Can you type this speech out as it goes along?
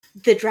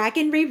The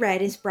Dragon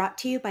Reread is brought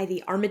to you by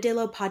the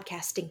Armadillo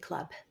Podcasting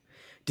Club.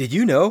 Did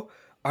you know?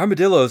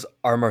 Armadillos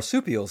are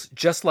marsupials,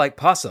 just like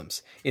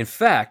possums. In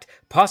fact,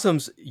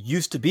 possums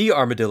used to be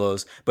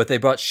armadillos, but they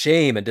brought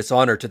shame and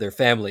dishonor to their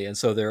family, and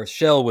so their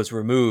shell was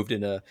removed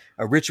in a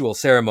ritual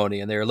ceremony,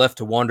 and they are left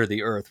to wander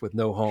the earth with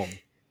no home.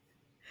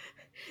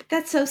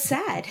 That's so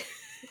sad.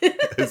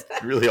 It's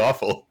really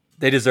awful.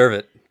 They deserve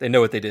it. They know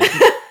what they did.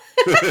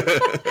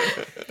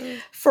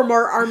 For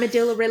more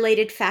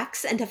armadillo-related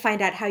facts and to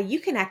find out how you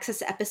can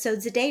access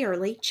episodes a day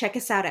early, check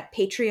us out at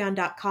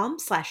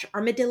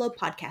patreon.com/armadillo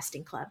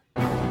podcasting club.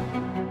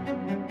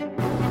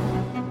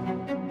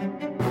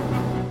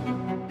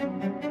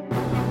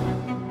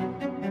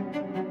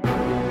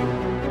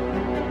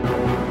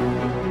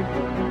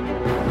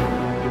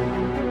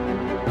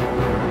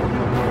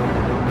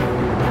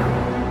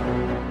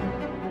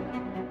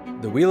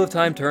 The Wheel of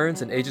Time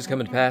turns and ages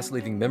come and pass,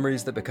 leaving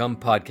memories that become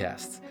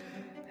podcasts.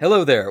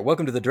 Hello there,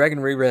 welcome to The Dragon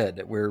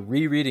Reread. We're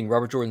rereading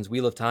Robert Jordan's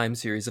Wheel of Time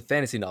series of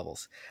fantasy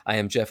novels. I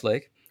am Jeff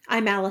Lake.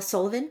 I'm Alice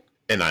Sullivan.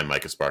 And I'm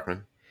Micah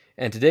Sparkman.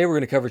 And today we're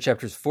going to cover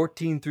chapters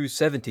 14 through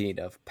 17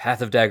 of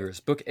Path of Daggers,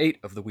 Book 8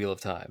 of The Wheel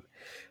of Time.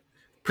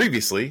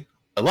 Previously,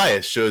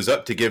 Elias shows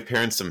up to give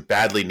Perrin some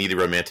badly needed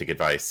romantic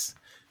advice.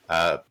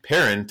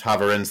 Perrin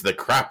Tavarins the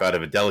crap out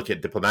of a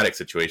delicate diplomatic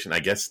situation.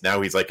 I guess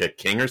now he's like a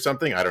king or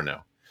something? I don't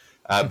know.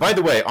 By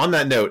the way, on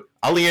that note,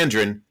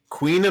 Aliandrin,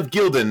 Queen of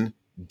Gildan,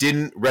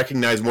 didn't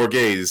recognize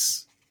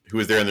Morghese, who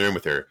was there in the room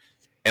with her.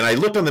 And I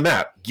looked on the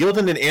map.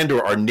 Gildan and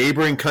Andor are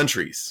neighboring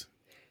countries.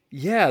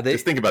 Yeah,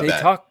 just think about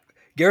that.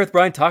 Gareth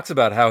Bryant talks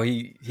about how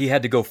he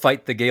had to go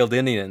fight the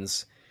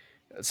Galdinians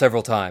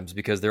several times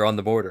because they're on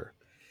the border.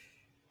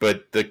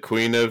 But the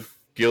Queen of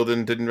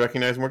Gildan didn't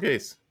recognize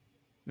Morghese.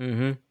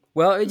 Mm-hmm.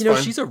 Well,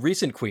 fine. She's a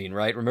recent queen,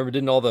 right? Remember,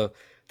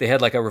 they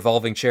had like a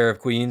revolving chair of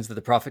queens that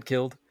the Prophet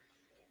killed?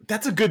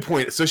 That's a good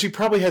point. So she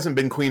probably hasn't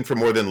been queen for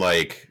more than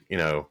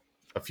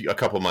a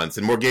couple months,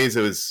 and Morghese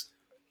was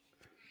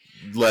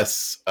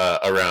less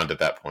around at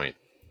that point.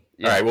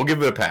 Yeah. All right, we'll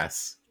give it a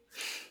pass.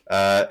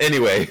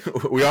 Anyway,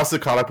 we also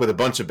caught up with a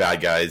bunch of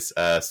bad guys.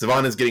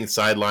 Savannah's getting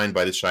sidelined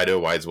by the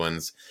Shido Wise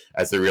Ones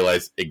as they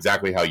realize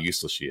exactly how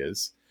useless she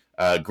is.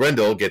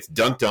 Grendel gets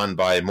dunked on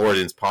by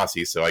Moradin's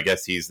posse, so I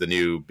guess he's the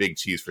new big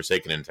cheese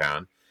forsaken in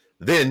town.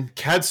 Then,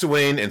 Cad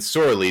Suwain and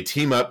Sorley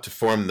team up to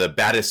form the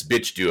baddest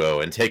bitch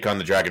duo and take on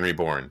the Dragon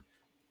Reborn.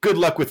 Good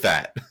luck with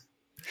that.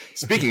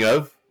 Speaking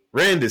of,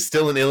 Rand is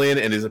still in Ilion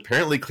and is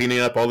apparently cleaning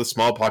up all the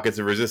small pockets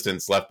of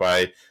resistance left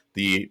by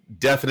the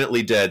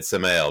definitely dead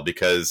Samael,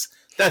 because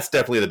that's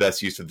definitely the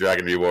best use of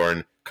Dragon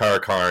Reborn. Kara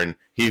Karn,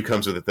 he who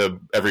comes with it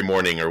every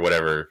morning or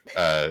whatever,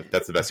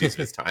 that's the best use of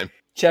his time.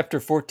 Chapter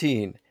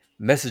 14,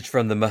 Message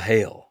from the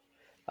Mahale,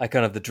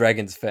 icon of the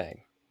Dragon's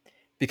Fang.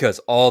 Because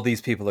all these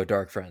people are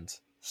dark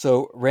friends.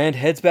 So Rand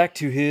heads back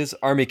to his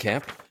army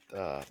camp.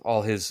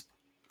 All his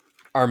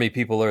army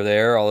people are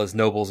there, all his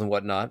nobles and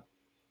whatnot.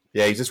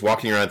 Yeah, he's just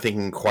walking around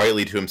thinking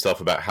quietly to himself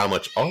about how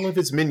much all of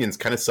his minions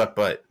kind of suck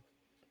butt.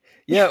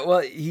 Yeah, well,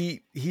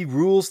 he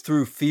rules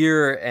through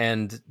fear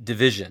and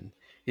division.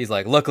 He's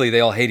like, luckily they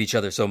all hate each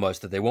other so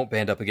much that they won't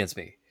band up against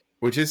me.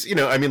 Which is,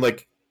 I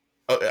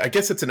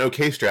guess it's an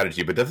okay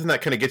strategy, but doesn't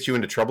that kind of get you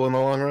into trouble in the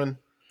long run?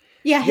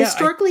 Yeah,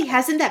 historically,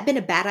 hasn't that been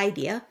a bad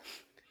idea?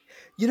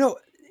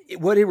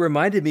 What it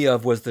reminded me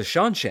of was the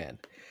Shanshan,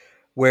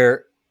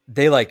 where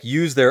they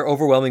use their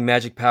overwhelming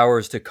magic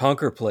powers to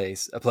conquer a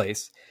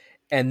place,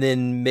 and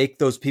then make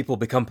those people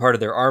become part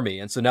of their army.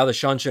 And so now the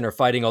Shanshan are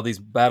fighting all these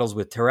battles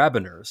with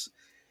Terrabiners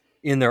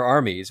in their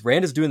armies.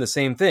 Rand is doing the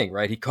same thing,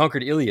 right? He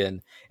conquered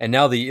Ilion, and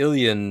now the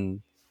Ilioners,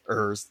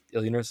 is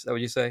that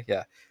what you say?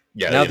 Yeah.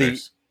 Yeah. Now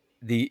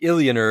the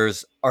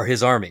Ilioners are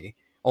his army.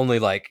 Only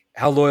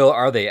how loyal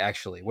are they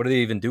actually? What are they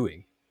even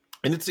doing?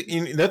 And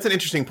that's an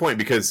interesting point,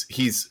 because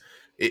he's,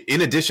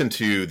 in addition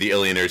to the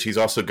Ilioners, he's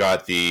also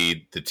got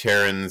the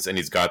Terrans, and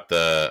he's got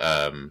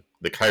the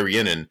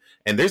Kyrianan,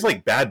 and there's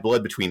bad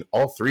blood between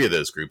all three of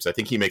those groups. I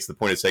think he makes the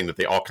point of saying that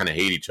they all kind of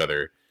hate each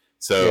other.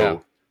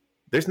 So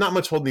There's not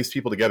much holding these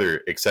people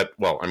together except,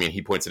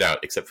 he points it out,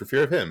 except for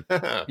fear of him.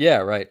 Yeah,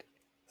 right.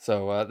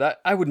 So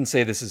that I wouldn't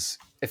say this is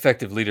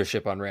effective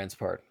leadership on Rand's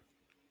part.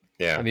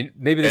 Yeah. I mean,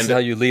 maybe this is how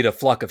you lead a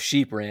flock of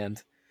sheep,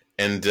 Rand.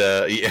 And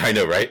yeah, I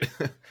know, right?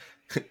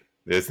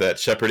 There's that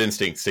shepherd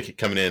instinct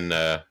coming in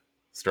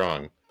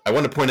strong. I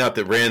want to point out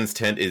that Rand's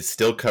tent is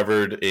still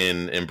covered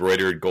in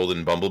embroidered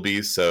golden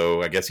bumblebees,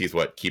 so I guess he's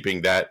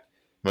keeping that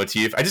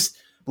motif. I just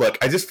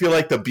feel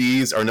like the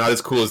bees are not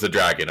as cool as the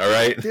dragon, all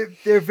right?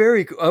 They're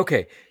very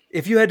okay.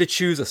 If you had to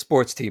choose a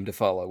sports team to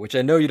follow, which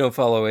I know you don't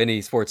follow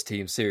any sports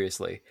teams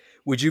seriously,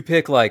 would you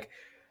pick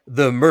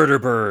the murder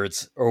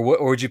birds, or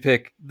would you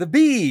pick the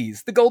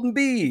bees, the golden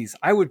bees?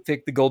 I would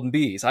pick the golden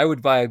bees. I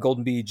would buy a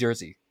golden bee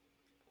jersey.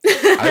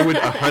 I would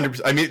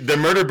 100%. I mean, the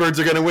murder birds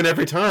are going to win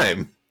every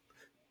time.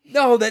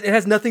 No, that it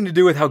has nothing to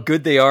do with how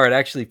good they are at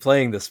actually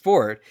playing the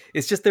sport.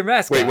 It's just their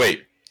mascot.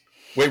 Wait.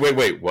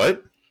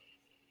 What?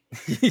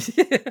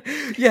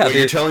 Yeah. Wait,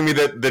 you're telling me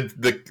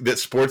that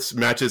sports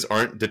matches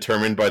aren't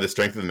determined by the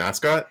strength of the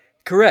mascot?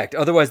 Correct.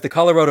 Otherwise, the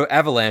Colorado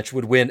Avalanche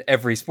would win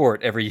every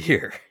sport every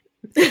year.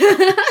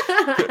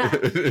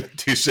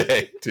 Touche.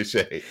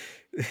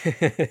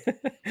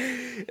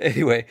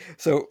 Anyway,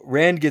 so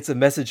Rand gets a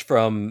message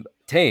from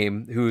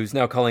Tame, who's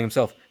now calling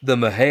himself the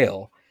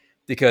Mahale,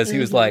 because he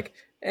was like,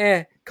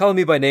 calling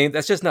me by name,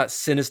 that's just not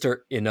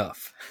sinister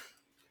enough.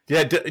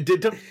 Yeah,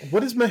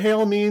 what does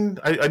Mahale mean?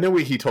 I know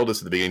what he told us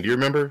at the beginning. Do you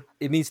remember?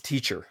 It means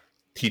teacher.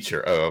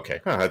 Teacher. Oh, okay.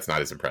 Oh, that's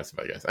not as impressive,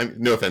 I guess.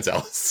 No offense,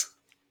 Alice.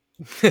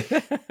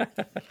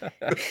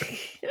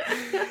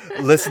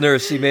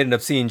 Listeners, she made an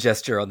obscene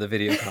gesture on the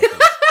video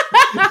conference.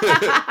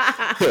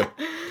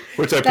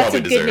 Which I That's probably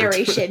a good deserved.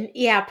 narration.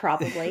 Yeah,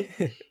 probably.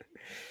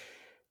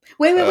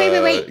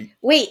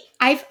 Wait.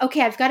 I've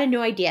got a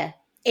new idea.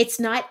 It's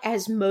not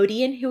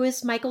Asmodean who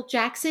is Michael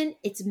Jackson.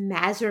 It's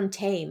Mazrim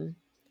Tame.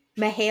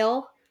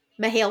 Mahale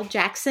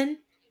Jackson.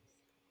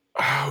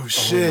 Oh,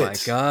 shit. Oh, my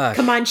gosh.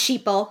 Come on,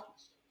 sheeple.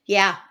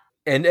 Yeah.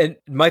 And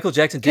Michael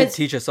Jackson did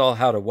teach us all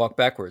how to walk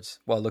backwards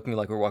while looking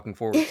like we're walking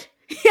forward.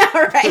 Yeah,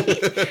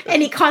 right.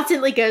 And he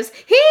constantly goes,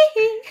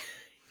 hee.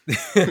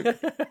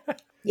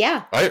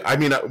 Yeah. I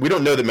mean, we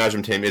don't know that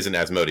Mazrim Taim isn't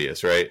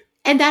Asmodeus, right?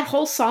 And that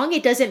whole song,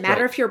 it doesn't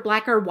matter if you're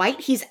black or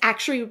white. He's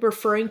actually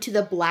referring to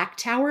the Black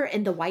Tower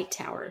and the White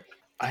Tower.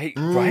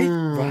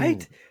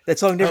 Right. That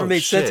song never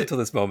made sense until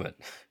this moment.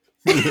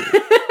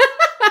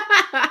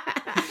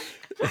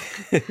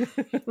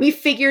 We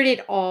figured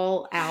it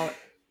all out.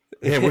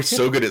 Yeah, we're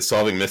so good at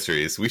solving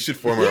mysteries. We should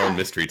form our own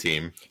mystery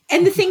team.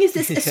 And the thing is,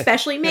 this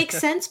especially makes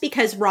sense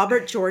because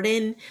Robert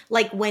Jordan,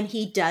 like when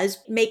he does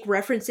make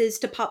references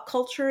to pop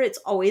culture, it's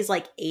always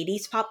like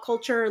 80s pop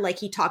culture. Like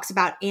he talks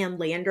about Ann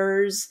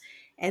Landers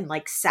and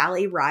like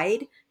Sally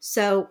Ride.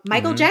 So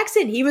Michael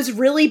Jackson, he was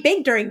really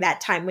big during that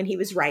time when he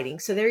was writing.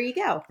 So there you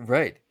go.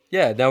 Right.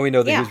 Yeah. Now we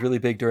know that he was really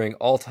big during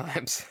all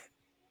times.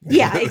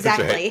 Yeah,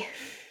 exactly. Right.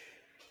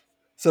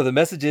 So the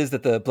message is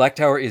that the Black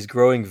Tower is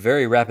growing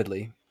very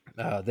rapidly.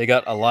 They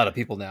got a lot of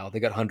people now.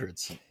 They got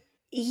hundreds.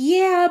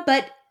 Yeah,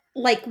 but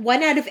like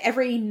 1 out of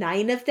every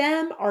 9 of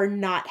them are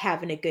not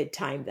having a good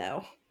time,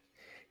 though.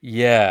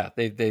 Yeah,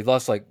 they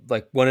lost like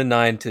 1 in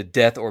 9 to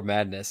death or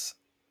madness.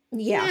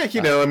 Yeah,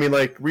 I mean,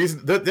 like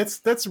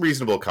that's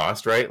reasonable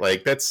cost, right?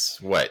 Like that's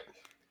what,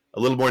 a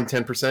little more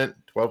than 10%,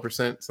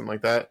 12%, something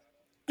like that.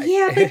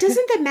 Yeah, but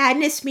doesn't the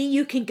madness mean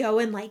you can go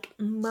and like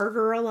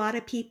murder a lot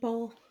of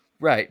people?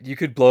 Right, you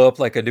could blow up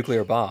like a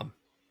nuclear bomb.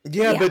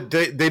 Yeah, but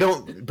they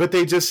don't. But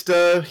they just,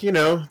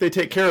 they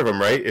take care of them,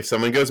 right? If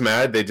someone goes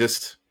mad, they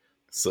just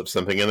slip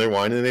something in their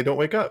wine and they don't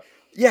wake up.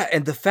 Yeah,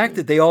 and the fact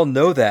that they all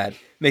know that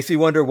makes me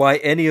wonder why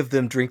any of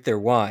them drink their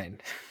wine.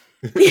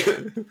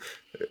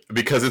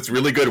 Because it's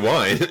really good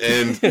wine,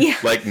 and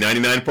like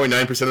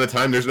 99.9% of the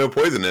time, there's no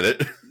poison in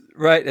it.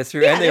 Right, that's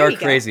true, and they are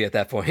crazy at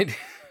that point.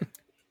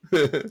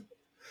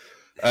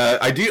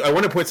 I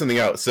want to point something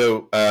out.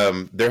 So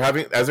they're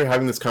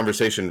having this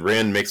conversation,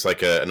 Rand makes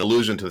like an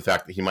allusion to the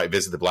fact that he might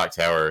visit the Black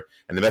Tower,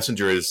 and the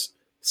messenger is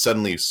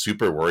suddenly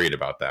super worried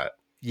about that.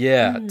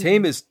 Yeah,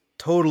 Tame is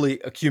totally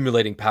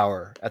accumulating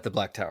power at the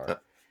Black Tower.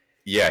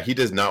 Yeah, he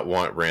does not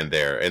want Rand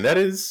there, and that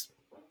is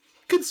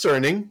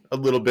concerning a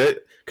little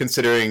bit,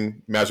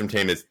 considering Mazrim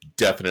Taim is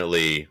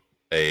definitely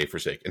a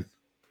Forsaken.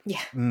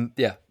 Yeah.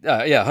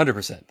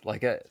 100%.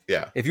 Like,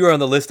 if you were on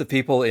the list of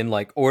people in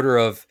like order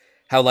of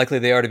how likely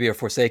they are to be a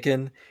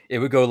Forsaken, it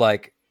would go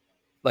like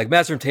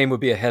Mazrim Taim would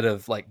be ahead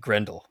of like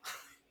Grendel.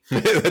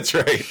 That's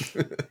right.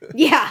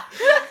 Yeah.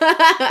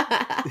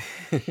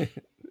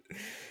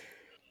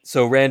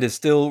 So Rand is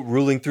still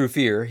ruling through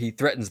fear. He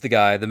threatens the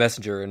guy, the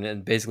messenger,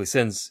 and basically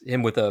sends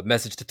him with a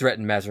message to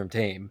threaten Mazrim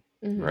Taim.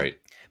 Mm-hmm. Right.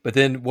 But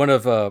then one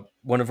of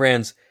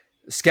Rand's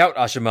scout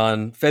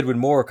Ashaman, Fedwin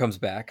Moore, comes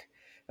back.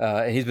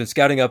 And he's been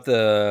scouting up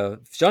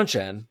the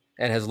Shanshan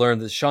and has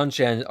learned that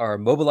Shanshan are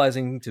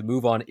mobilizing to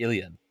move on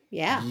Ilion.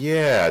 Yeah.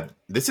 Yeah.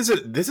 This is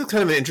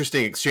kind of an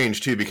interesting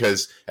exchange too,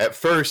 because at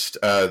first,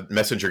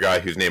 messenger guy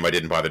whose name I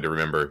didn't bother to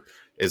remember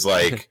is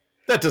like,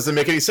 that doesn't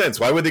make any sense.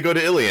 Why would they go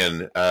to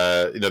Ilion?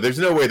 There's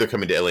no way they're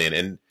coming to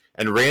Ilion.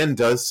 And Rand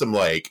does some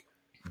like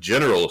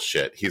general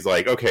shit. He's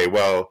like, okay,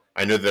 well,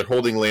 I know they're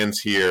holding lands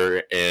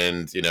here,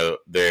 and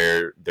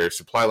their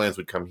supply lands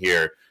would come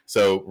here.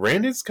 So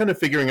Rand is kind of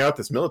figuring out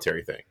this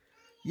military thing.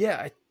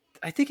 Yeah,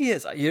 I think he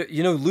is.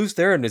 Luz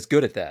Theron is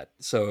good at that.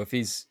 So if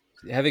he's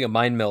having a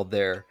mind meld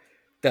there,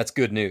 that's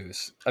good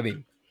news. I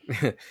mean,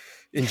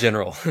 in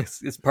general,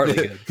 it's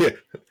partly good. Yeah.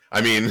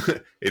 I mean,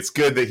 it's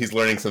good that he's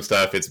learning some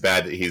stuff. It's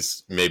bad that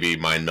he's maybe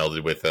mind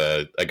melded with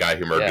a guy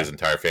who murdered his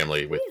entire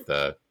family with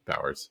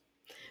powers.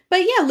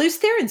 But yeah, Luz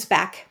Theron's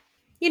back.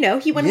 He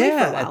went away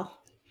for a while.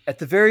 At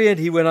the very end,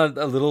 he went on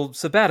a little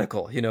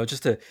sabbatical,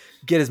 just to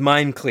get his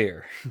mind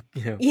clear,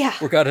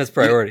 work out his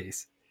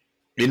priorities.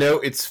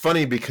 It's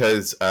funny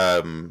because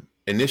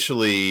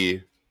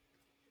initially,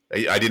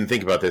 I didn't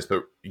think about this,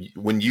 but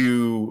when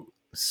you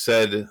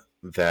said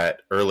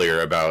that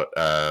earlier about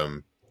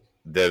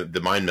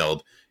the mind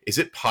meld, is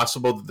it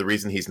possible that the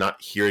reason he's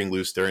not hearing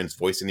Luz Theron's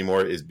voice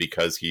anymore is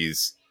because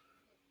he's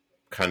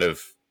kind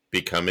of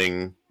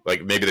becoming,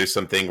 like, maybe there's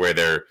something where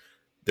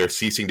they're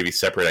ceasing to be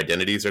separate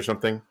identities or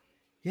something?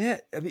 Yeah,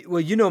 I mean,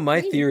 well,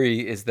 my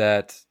theory is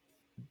that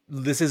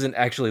this isn't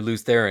actually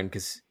Lews Therin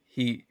because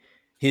he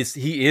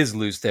is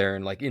Lews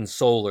Therin, like in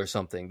soul or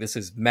something. This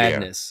is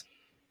Madness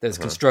that has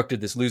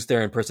constructed this Lews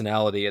Therin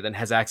personality and then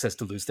has access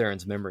to Lews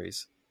Therin's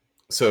memories.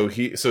 So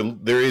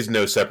there is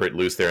no separate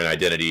Lews Therin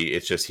identity.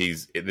 It's just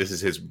this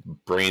is his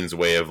brain's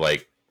way of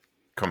like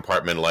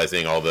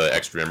compartmentalizing all the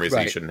extra memories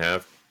that he shouldn't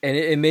have. And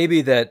it may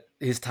be that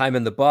his time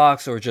in the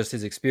box or just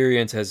his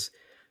experience has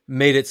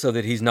made it so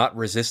that he's not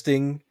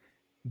resisting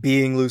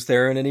being Lews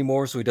Therin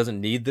anymore, so he doesn't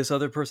need this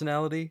other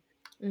personality.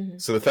 Mm-hmm.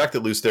 So the fact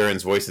that Lews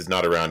Therin's voice is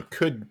not around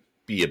could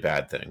be a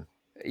bad thing.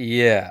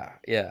 Yeah.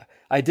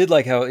 I did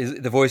like how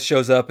the voice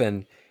shows up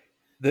and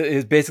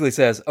it basically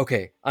says,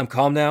 okay, I'm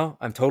calm now.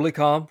 I'm totally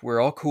calm. We're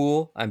all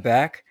cool. I'm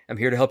back. I'm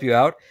here to help you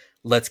out.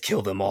 Let's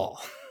kill them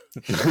all.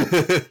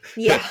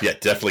 Yeah,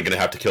 definitely gonna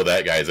have to kill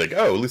that guy. He's like,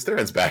 oh, Lews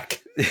Therin's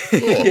back.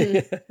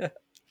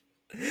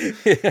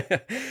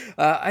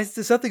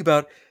 There's something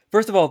about,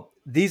 first of all,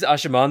 these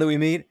Ashaman that we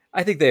meet,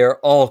 I think they are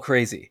all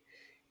crazy.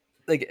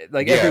 Like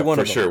every one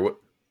of them. Sure.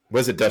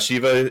 Was it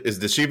Dashiva? Is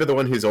Dashiva the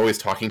one who's always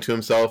talking to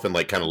himself and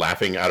like kind of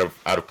laughing out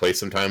of place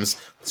sometimes?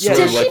 Yeah.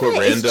 Sort of like what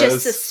Rand does.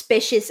 Just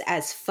suspicious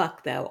as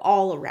fuck though,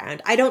 all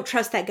around. I don't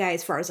trust that guy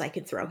as far as I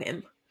can throw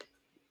him.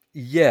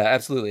 Yeah,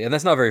 absolutely. And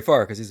that's not very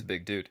far because he's a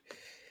big dude.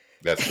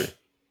 That's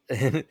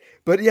true.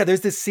 But yeah,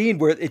 there's this scene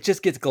where it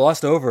just gets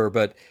glossed over,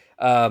 but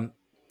I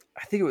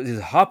think it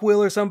was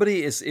Hopwell or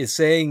somebody is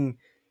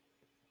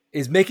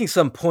making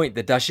some point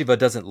that Dashiva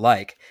doesn't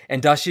like,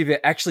 and Dashiva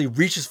actually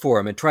reaches for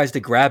him and tries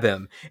to grab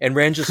him, and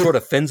Rand just sort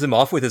of fends him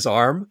off with his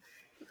arm,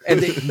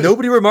 and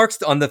nobody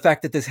remarks on the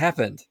fact that this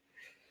happened,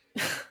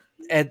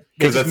 and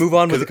they just move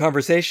on with the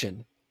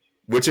conversation.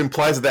 Which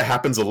implies that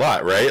happens a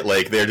lot, right?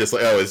 Like, they're just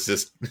like, oh, it's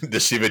just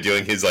Dashiva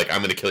doing his, like, I'm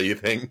going to kill you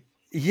thing.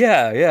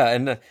 Yeah,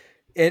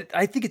 and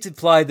I think it's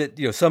implied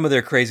that, some of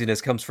their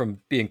craziness comes from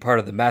being part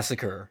of the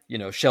massacre,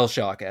 shell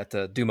shock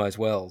at Dumai's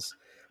Wells.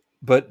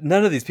 But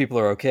none of these people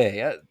are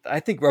okay. I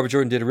think Robert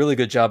Jordan did a really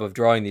good job of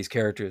drawing these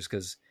characters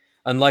because,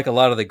 unlike a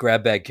lot of the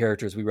grab bag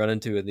characters we run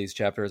into in these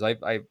chapters,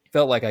 I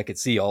felt like I could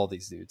see all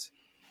these dudes.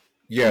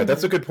 Yeah,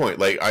 that's a good point.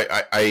 Like,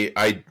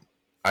 I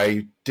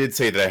did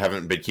say that I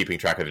haven't been keeping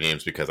track of the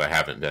names because I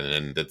haven't been,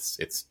 and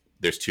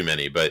there's too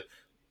many. But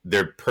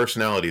their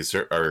personalities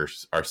are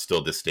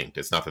still distinct.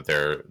 It's not that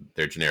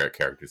they're generic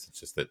characters.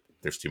 It's just that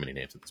there's too many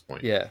names at this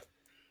point. Yeah.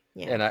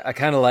 And I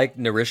kind of like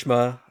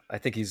Narishma. I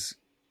think he's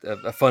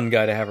a fun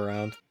guy to have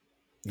around.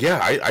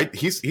 Yeah,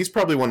 he's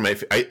probably one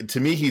of my to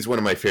me he's one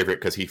of my favorite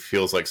because he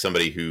feels like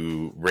somebody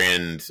who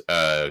Rand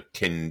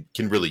can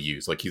really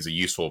use. Like, he's a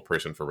useful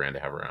person for Rand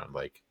to have around.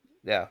 Like,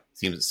 yeah,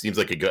 seems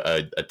like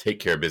a take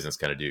care of business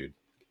kind of dude.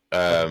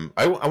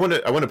 I want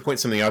to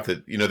point something out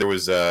that there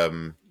was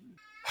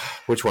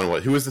which one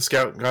was who was the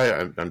scout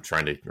guy? I'm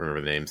trying to remember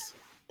the names.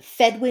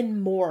 Fedwin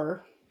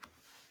Moore.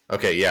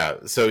 Okay, yeah.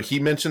 So he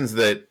mentions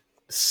that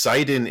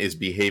Sidon is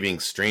behaving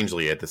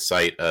strangely at the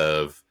site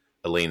of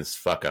Elaine's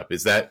fuck up.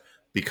 Is that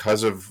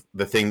because of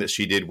the thing that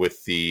she did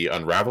with the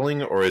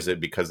unraveling, or is it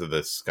because of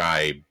the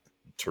sky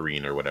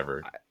terrain or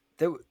whatever?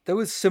 That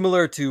was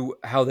similar to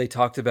how they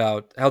talked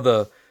about how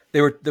the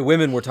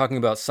women were talking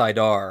about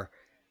Sidar.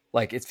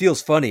 Like, it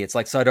feels funny. It's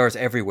like Sidar's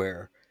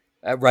everywhere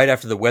right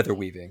after the weather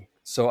weaving.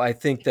 So I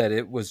think that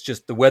it was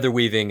just the weather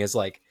weaving is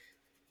like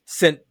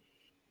sent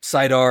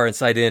Sidar and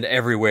Sidin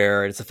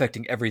everywhere, and it's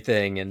affecting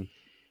everything. And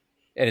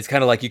it's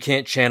kind of like you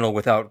can't channel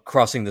without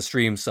crossing the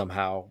stream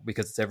somehow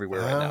because it's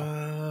everywhere right now.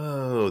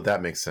 Oh,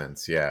 that makes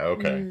sense. Yeah,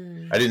 okay.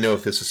 I didn't know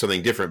if this was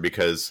something different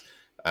because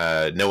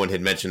no one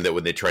had mentioned that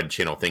when they tried to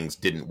channel, things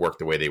didn't work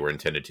the way they were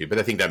intended to. But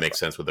I think that makes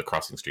sense with the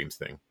crossing streams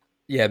thing.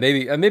 Yeah,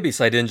 maybe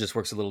Sidin just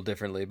works a little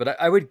differently. But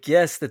I would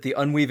guess that the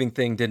unweaving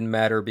thing didn't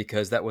matter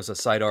because that was a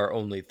Sidar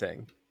only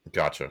thing.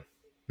 Gotcha.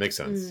 Makes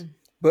sense.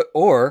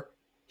 Or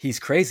he's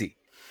crazy.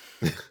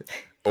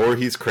 Or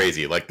he's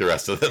crazy like the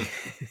rest of them.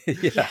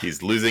 Yeah.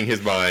 He's losing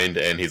his mind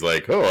and he's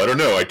like, oh, I don't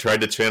know. I tried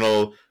to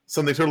channel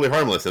something totally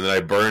harmless and then I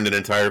burned an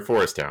entire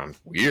forest town.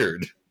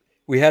 Weird.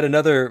 We had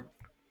another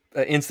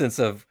instance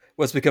of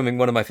what's becoming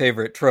one of my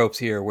favorite tropes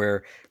here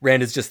where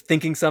Rand is just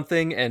thinking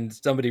something and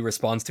somebody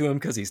responds to him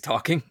because he's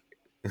talking.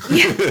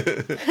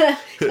 Yeah.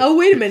 Oh,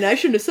 wait a minute. I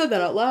shouldn't have said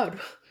that out loud.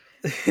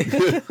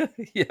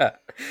 Yeah.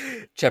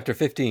 Chapter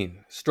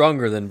 15.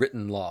 Stronger than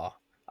written law.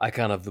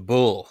 Icon of the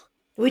Bull.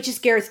 Which is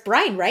Gareth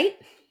Bryan, right?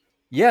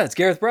 Yeah, it's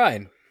Gareth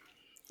Bryan.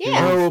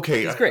 Yeah. Oh,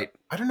 okay. He's great.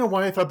 I don't know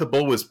why I thought the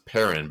bull was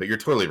Perrin, but you're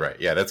totally right.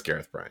 Yeah, that's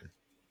Gareth Bryan.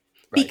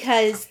 Right.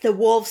 Because the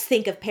wolves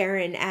think of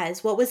Perrin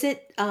as, what was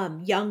it?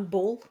 Young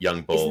bull?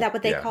 Young bull. Isn't that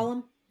what they call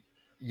him?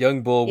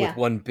 Young bull with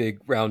one big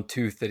round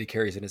tooth that he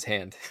carries in his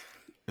hand.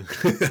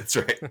 That's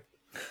right.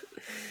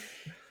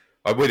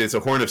 Wait, it's a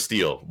horn of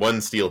steel. One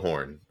steel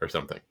horn or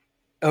something.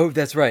 Oh,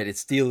 that's right. It's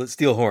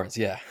steel horns,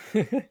 yeah.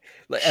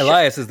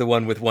 Elias is the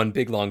one with one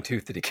big long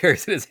tooth that he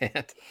carries in his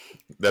hand.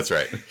 That's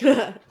right.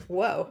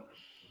 Whoa.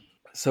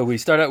 So we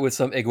start out with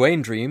some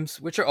Egwene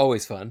dreams, which are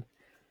always fun.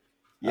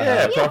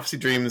 Yeah, prophecy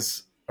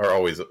dreams are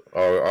always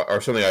are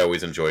something I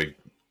always enjoy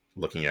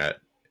looking at.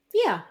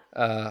 Yeah.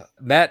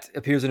 Matt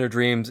appears in her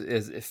dreams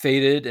is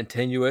faded and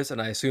tenuous,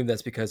 and I assume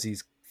that's because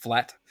he's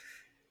flat.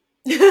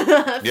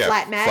 Yeah,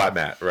 Flat Matt. flat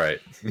mat, right?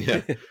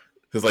 Yeah,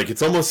 because like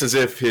it's almost as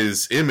if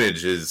his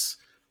image is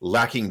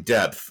lacking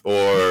depth,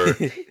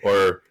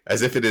 or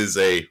as if it is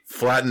a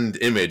flattened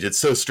image. It's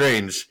so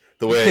strange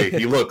the way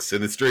he looks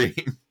in this dream.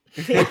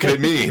 What could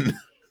it mean?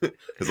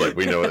 Because like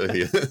we know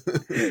it.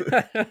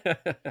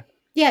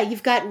 Yeah,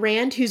 you've got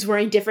Rand who's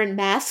wearing different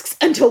masks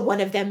until one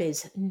of them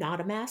is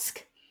not a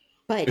mask,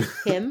 but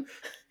him.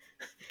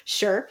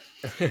 Sure.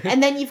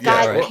 And then you've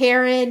got right.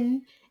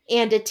 Perrin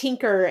and a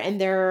tinker, and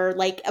they're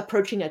like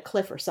approaching a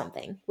cliff or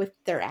something with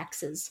their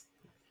axes.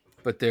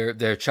 But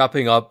they're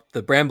chopping up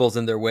the brambles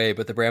in their way,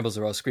 but the brambles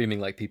are all screaming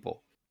like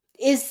people.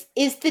 Is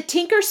the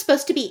tinker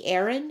supposed to be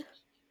Aaron?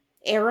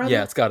 Aram?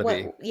 Yeah, it's got to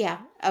be. Yeah.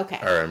 Okay.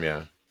 Aram,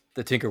 yeah.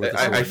 The tinker with the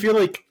sword. I feel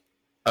like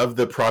of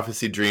the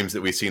prophecy dreams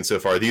that we've seen so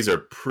far, these are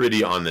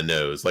pretty on the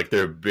nose. Like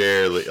they're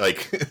barely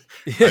like.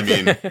 I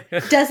mean,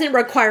 doesn't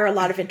require a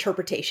lot of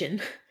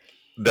interpretation.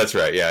 That's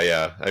right.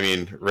 Yeah. I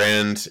mean,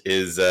 Rand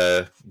is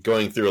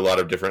going through a lot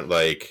of different,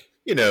 like,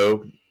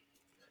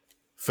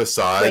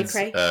 facades,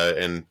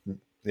 and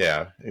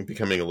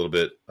becoming a little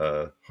bit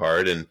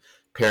hard. And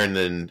Perrin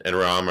and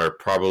Ram are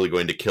probably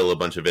going to kill a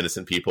bunch of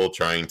innocent people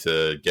trying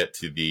to get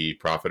to the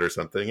prophet or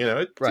something.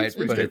 Right?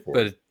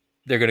 But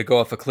they're going to go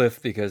off a cliff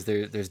because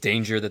there's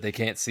danger that they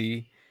can't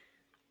see,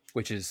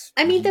 which is.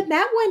 I mean, the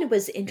Matt one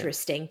was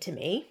interesting to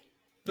me.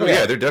 Oh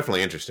yeah, they're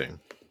definitely interesting.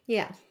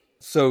 Yeah.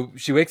 So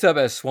she wakes up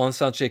as Swan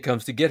Sanche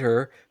comes to get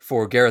her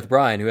for Gareth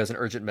Bryan, who has an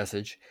urgent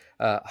message.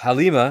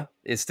 Halima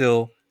is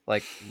still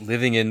like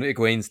living in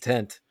Egwene's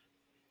tent.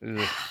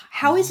 Ugh.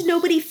 How has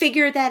nobody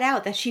figured that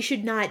out, that she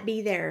should not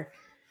be there?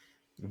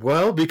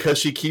 Well, because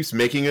she keeps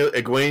making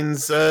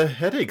Egwene's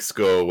headaches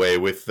go away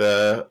with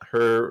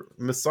her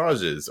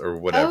massages or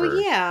whatever. Oh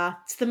yeah,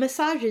 it's the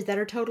massages that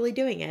are totally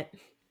doing it.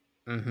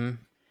 Mm-hmm.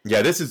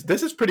 Yeah, this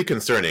is pretty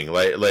concerning.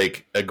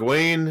 Like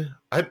Egwene,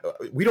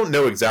 we don't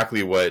know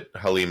exactly what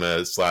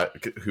Halima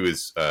who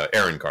is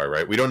Erengar,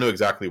 right? We don't know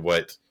exactly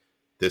what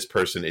this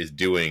person is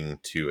doing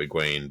to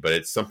Egwene, but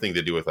it's something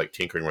to do with like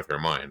tinkering with her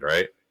mind,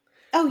 right?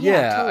 Oh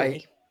yeah,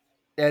 totally.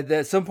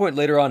 At some point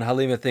later on,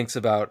 Halima thinks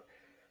about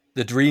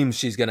the dreams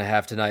she's going to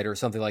have tonight or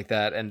something like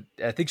that, and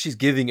I think she's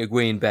giving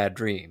Egwene bad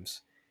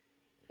dreams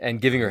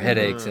and giving her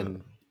headaches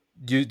and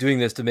doing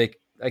this to make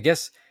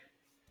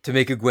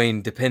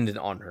Egwene dependent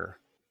on her.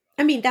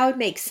 I mean, that would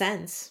make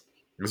sense.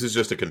 This is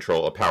just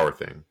a power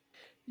thing.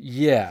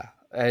 Yeah,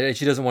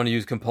 she doesn't want to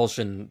use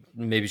compulsion.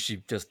 Maybe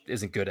she just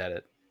isn't good at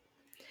it.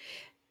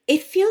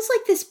 It feels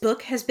like this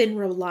book has been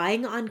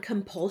relying on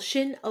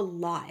compulsion a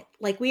lot.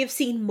 Like we have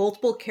seen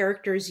multiple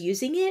characters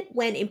using it,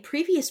 when in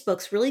previous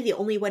books, really the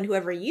only one who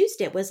ever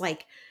used it was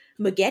like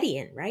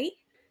Moghedien, right?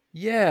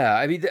 Yeah,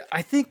 I mean,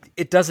 I think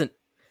it doesn't.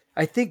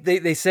 I think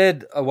they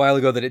said a while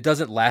ago that it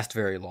doesn't last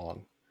very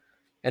long,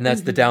 and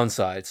that's the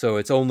downside. So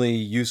it's only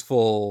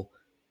useful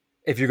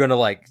if you're going to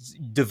like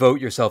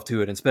devote yourself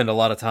to it and spend a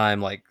lot of time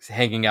like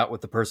hanging out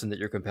with the person that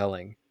you're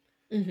compelling.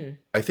 Mm-hmm.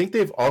 I think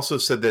they've also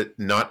said that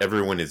not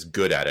everyone is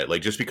good at it.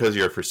 Like just because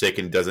you're a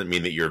Forsaken doesn't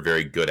mean that you're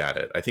very good at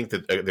it. I think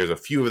that there's a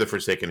few of the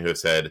Forsaken who have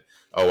said,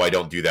 "Oh, I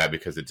don't do that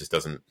because it just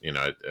doesn't,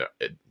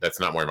 that's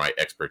not where my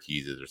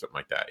expertise is," or something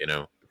like that.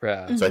 Yeah.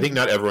 Mm-hmm. So I think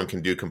not everyone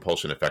can do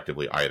compulsion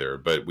effectively either,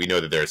 but we know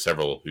that there are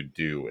several who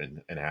do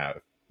and have.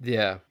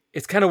 Yeah,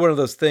 it's kind of one of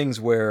those things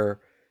where,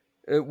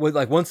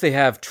 like once they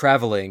have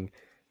traveling,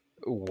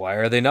 why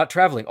are they not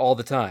traveling all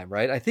the time?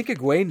 Right? I think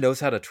Egwene knows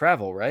how to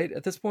travel, right?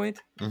 At this point.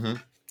 Mm-hmm.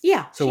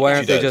 Yeah. So why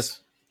aren't they just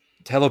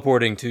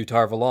teleporting to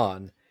Tar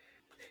Valon?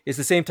 It's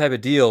the same type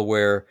of deal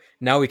where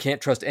now we can't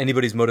trust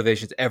anybody's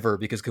motivations ever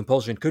because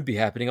compulsion could be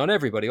happening on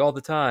everybody all the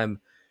time.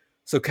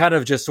 So kind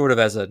of just sort of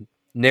as a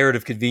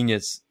narrative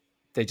convenience,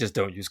 they just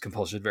don't use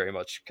compulsion very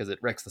much because it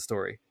wrecks the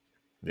story.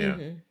 Yeah.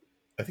 Mm-hmm.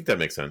 I think that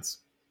makes sense.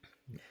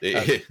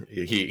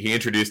 He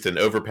introduced an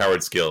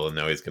overpowered skill and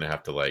now he's going to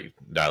have to like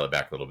dial it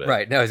back a little bit.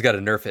 Right. Now he's got to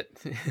nerf it.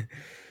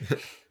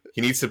 He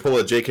needs to pull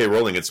a J.K.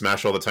 Rowling and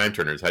smash all the time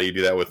turners. How do you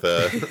do that with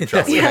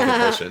traveling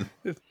compulsion?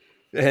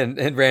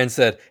 And Rand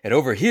said, and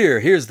over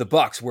here's the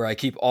box where I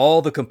keep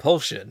all the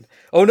compulsion.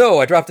 Oh no,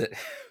 I dropped it.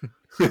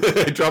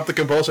 I dropped the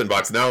compulsion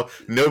box. Now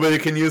nobody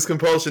can use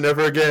compulsion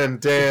ever again.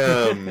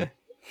 Damn.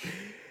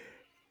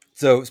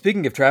 So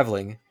speaking of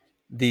traveling,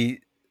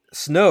 the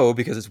snow,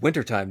 because it's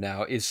wintertime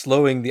now, is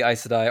slowing the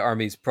Aes Sedai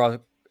army's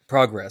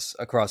progress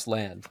across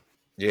land.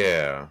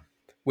 Yeah.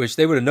 Which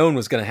they would have known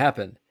was going to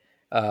happen.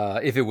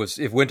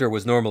 If winter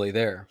was normally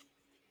there.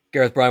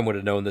 Gareth Bryan would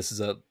have known this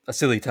is a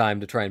silly time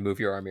to try and move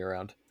your army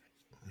around.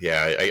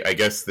 Yeah, I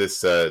guess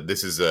this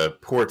is a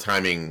poor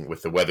timing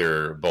with the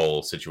weather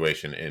bowl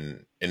situation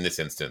in this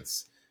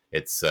instance.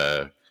 It's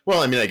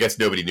well, I mean, I guess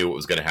nobody knew what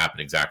was going to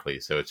happen exactly,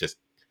 so it's just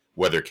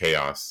weather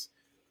chaos.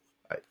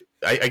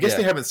 I guess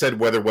they haven't said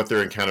whether what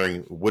they're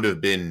encountering would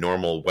have been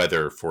normal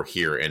weather for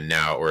here and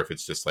now, or if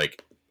it's just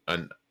like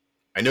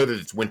I know that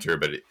it's winter,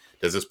 but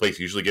does this place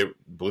usually get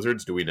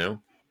blizzards? Do we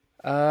know?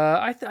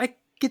 I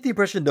get the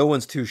impression no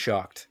one's too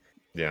shocked.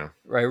 Yeah,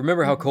 right?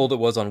 Remember how Mhm. cold it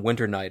was on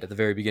winter night at the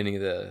very beginning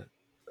of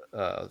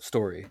the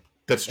story,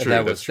 that's and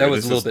true. That's true. that was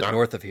a This little is bit not.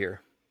 north of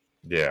here.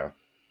 Yeah,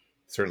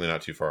 certainly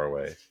not too far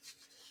away.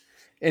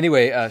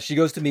 Anyway, she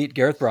goes to meet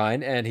Gareth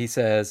Bryan, and he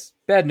says,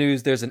 "Bad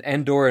news. There's an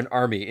Andorran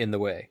army in the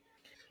way."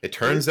 It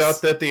turns out Oops.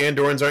 that the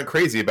Andorans aren't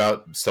crazy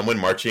about someone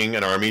marching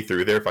an army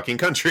through their fucking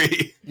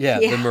country. Yeah,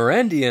 the Yeah.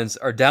 Mirandians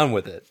are down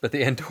with it, but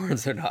the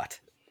Andorrans are not.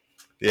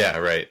 Yeah,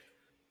 right.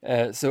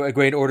 So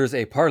Egwene orders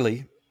a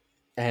parley,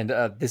 and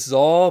this is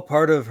all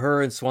part of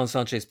her and Swan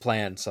Sanche's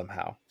plan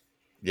somehow.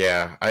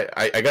 Yeah,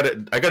 I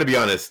gotta be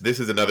honest.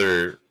 This is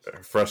another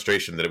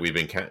frustration that we've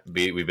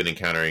been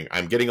encountering.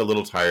 I'm getting a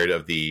little tired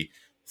of the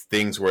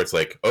things where it's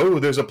like, oh,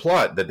 there's a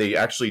plot that they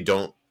actually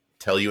don't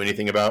tell you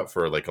anything about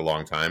for like a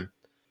long time.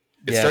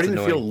 It's Yeah, it's starting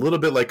to feel a annoying. little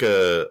bit like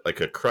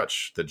a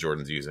crutch that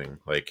Jordan's using.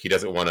 Like he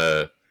doesn't want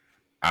to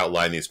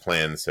outline these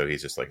plans, so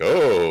he's just like,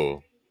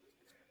 oh,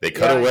 they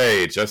cut Yeah,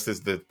 away just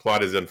as the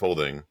plot is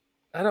unfolding.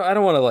 I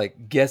don't want to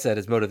like guess at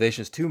his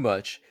motivations too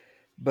much,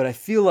 but I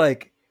feel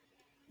like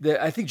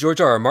I think George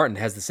R. R. Martin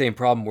has the same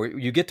problem where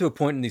you get to a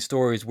point in these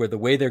stories where the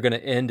way they're going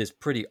to end is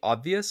pretty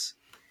obvious,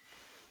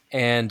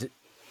 and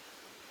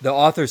the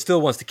author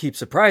still wants to keep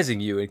surprising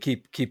you and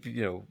keep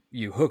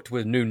you hooked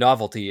with new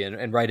novelty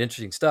and write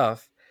interesting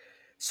stuff.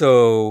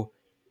 So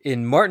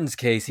in Martin's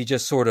case, he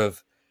just sort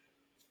of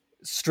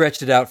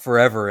stretched it out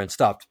forever and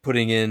stopped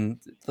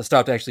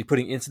actually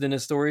putting incident in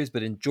stories.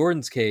 But in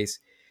Jordan's case,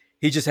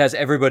 he just has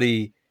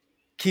everybody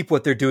keep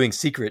what they're doing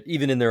secret,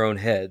 even in their own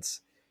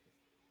heads,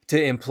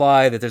 to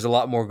imply that there's a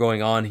lot more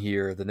going on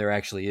here than there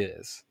actually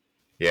is.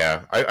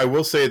 Yeah, I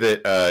will say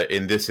that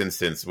in this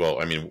instance,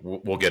 well, I mean,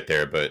 we'll get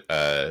there, but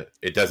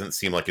it doesn't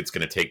seem like it's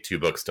going to take 2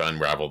 books to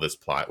unravel this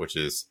plot, which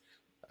is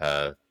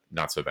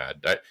not so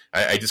bad.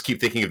 I just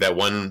keep thinking of that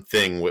one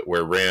thing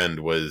where Rand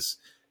was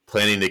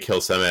planning to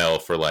kill Samael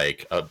for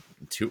like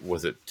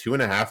was it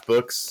 2.5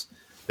 books?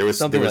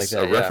 Something there like was a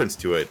that, yeah. reference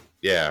to it,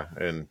 yeah,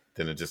 and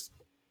then it just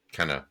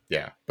kind of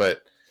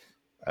but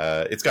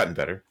it's gotten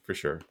better for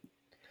sure.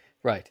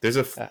 Right. There's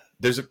a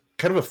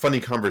kind of a funny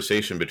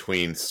conversation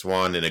between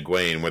Swan and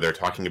Egwene where they're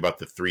talking about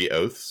the 3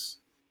 oaths.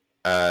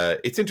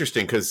 It's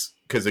interesting because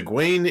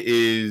Egwene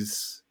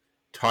is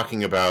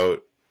talking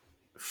about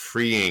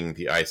freeing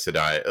the Aes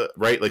Sedai,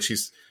 right? Like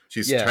she's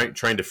Yeah.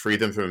 trying to free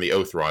them from the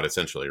oath rod,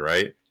 essentially,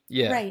 right?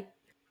 Yeah. Right.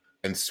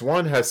 And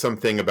Swan has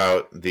something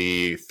about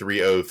the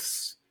 3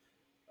 oaths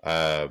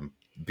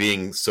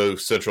being so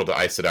central to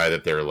Aes Sedai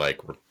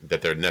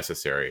that they're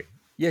necessary.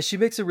 Yeah, she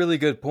makes a really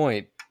good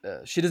point.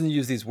 She doesn't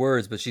use these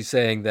words, but she's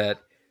saying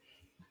that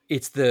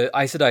it's the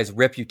Aes Sedai's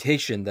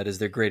reputation that is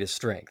their greatest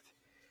strength,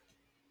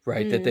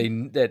 right?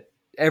 That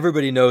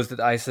everybody knows that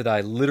Aes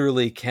Sedai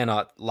literally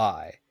cannot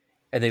lie,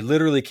 and they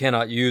literally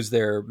cannot use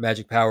their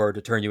magic power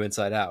to turn you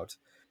inside out.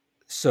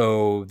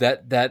 So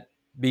that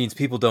means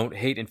people don't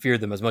hate and fear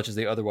them as much as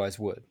they otherwise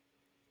would.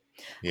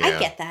 I Yeah,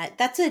 get that.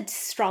 That's a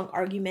strong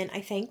argument,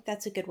 I think.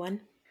 That's a good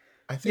one.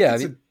 I think Yeah, I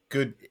it's mean, a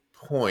good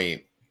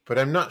point, but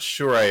I'm not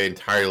sure I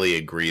entirely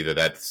agree that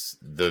that's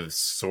the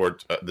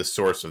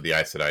source of the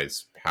Aes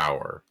Sedai's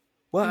power.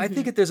 well, I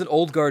think Hmm. if there's an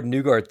old guard,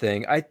 new guard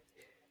thing, I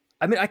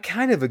mean, I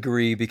kind of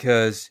agree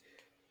because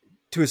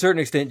to a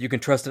certain extent, you can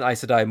trust an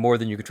Aes Sedai more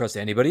than you can trust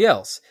anybody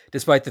else,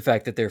 despite the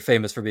fact that they're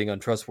famous for being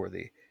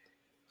untrustworthy.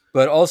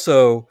 But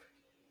also,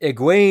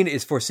 Egwene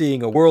is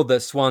foreseeing a world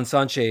that Swan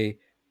Sanche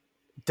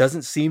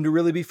doesn't seem to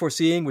really be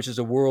foreseeing, which is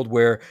a world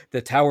where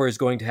the tower is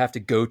going to have to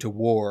go to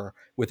war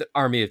with an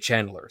army of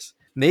channelers.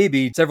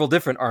 Maybe several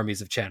different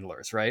armies of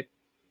channelers, right?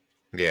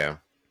 Yeah.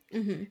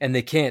 Hmm. And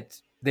they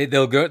can't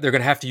they'll go they're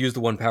going to have to use the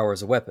one power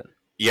as a weapon.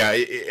 Yeah,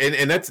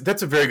 and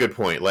that's a very good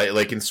point.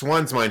 Like in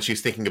Swan's mind, she's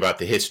thinking about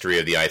the history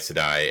of the Aes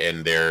Sedai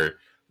and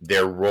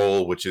their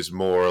role, which is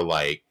more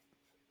like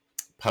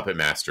puppet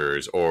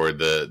masters or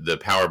the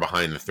power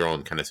behind the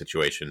throne kind of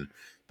situation.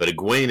 But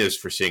Egwene is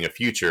foreseeing a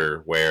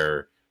future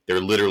where they're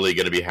literally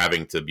going to be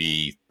having to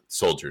be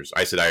soldiers.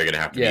 Aes Sedai are going to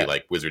have to be Yeah.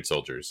 like wizard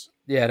soldiers.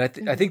 Yeah, and I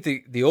Hmm. think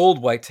the old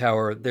White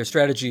Tower, their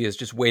strategy is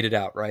just wait it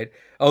out, right?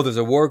 Oh, there's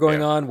a war going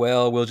Yeah, on.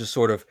 Well, we'll just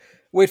sort of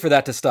wait for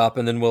that to stop,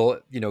 and then we'll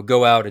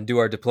go out and do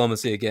our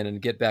diplomacy again and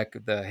get back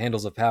the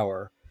handles of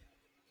power.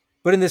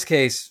 But in this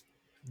case,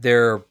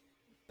 their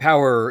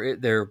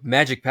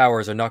magic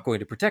powers are not going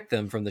to protect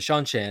them from the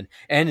Shanshan,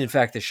 and in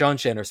fact, the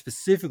Shanshan are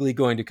specifically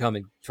going to come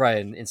and try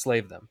and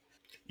enslave them.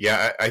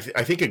 yeah. I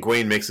think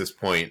Egwene makes this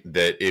point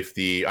that if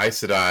the Aes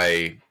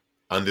Sedai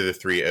under the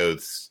 3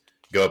 oaths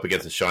go up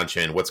against the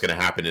Shanshan, what's going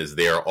to happen is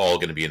they are all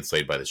going to be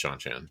enslaved by the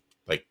Shanshan,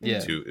 like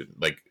Yeah.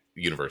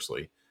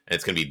 universally, and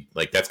it's going to be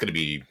like that's going to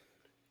be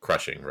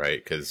crushing,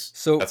 right? Because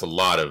So that's a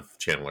lot of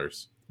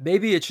channelers.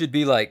 maybe it should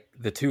be like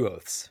the two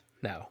oaths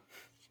now.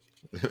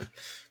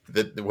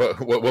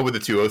 What would the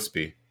 2 oaths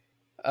be?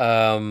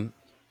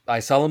 I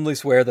solemnly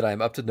swear that I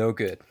am up to no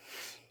good.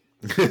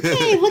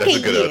 Hey, look That's a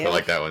at good oath. I you.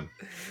 like that one.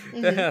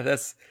 Hmm.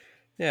 That's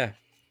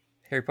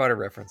Harry Potter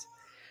reference.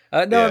 No,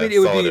 I Yeah, mean it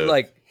would solid be oath.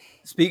 like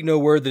speak no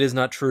word that is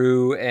not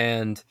true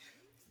and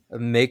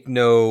make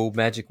no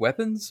magic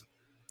weapons.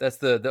 That's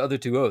the other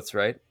two oaths,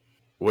 right?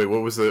 Wait,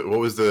 what was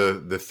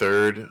the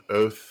third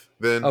oath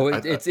then? Oh,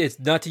 it's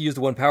not to use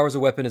the one power as a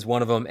weapon is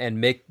one of them, and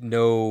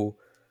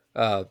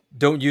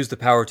don't use the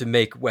power to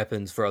make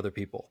weapons for other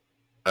people.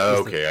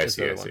 Oh, okay, I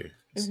see.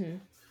 Mm-hmm.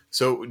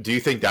 So, do you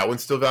think that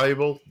one's still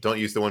valuable? Don't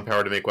use the one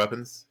power to make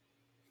weapons?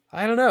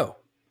 I don't know,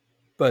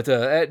 but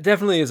it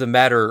definitely is a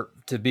matter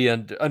to be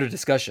under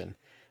discussion.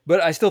 But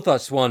I still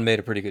thought Swan made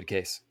a pretty good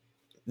case.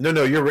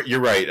 No, you're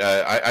right.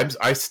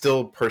 I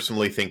still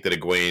personally think that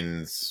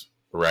Egwene's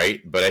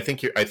right, but I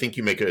think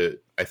you make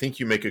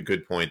a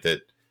good point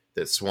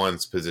that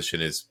Swan's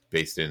position is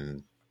based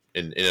in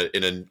a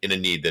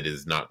need that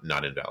is not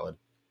invalid.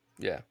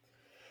 Yeah.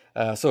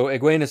 So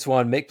Egwene and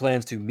Swan make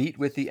plans to meet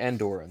with the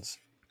Andorans.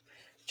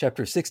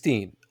 Chapter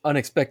 16,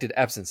 Unexpected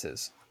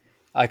Absences.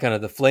 Icon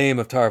of the Flame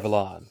of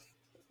Tar-Valon.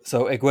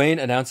 So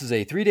Egwene announces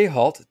a 3-day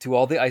halt to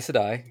all the Aes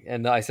Sedai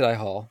and the Aes Sedai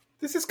Hall.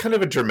 This is kind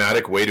of a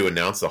dramatic way to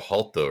announce a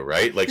halt, though,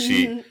 right? Like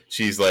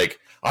she's like,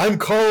 "I'm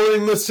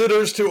calling the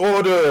sitters to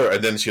order,"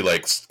 and then she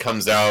like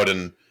comes out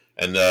and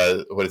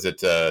what is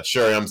it?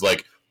 Sheriam's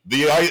like,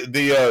 the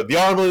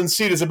Armelin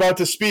seat is about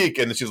to speak,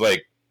 and she's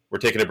like, "We're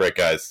taking a break,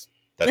 guys.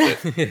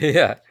 That's it."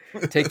 Yeah,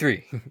 take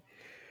 3.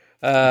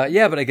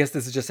 Yeah, but I guess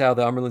this is just how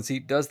the Armelin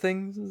seat does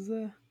things.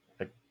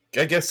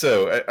 I guess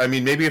so. I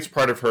mean, maybe it's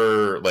part of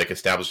her like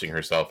establishing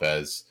herself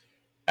as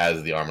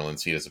the Armelin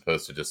seat as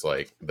opposed to just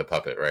like the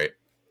puppet, right?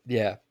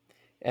 Yeah.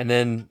 And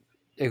then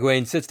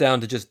Egwene sits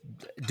down to just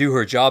do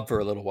her job for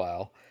a little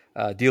while,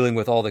 dealing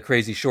with all the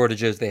crazy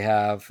shortages they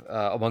have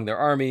among their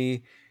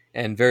army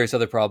and various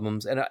other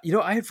problems. And,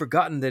 I had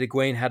forgotten that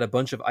Egwene had a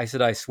bunch of Aes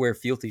Sedai swear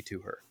fealty to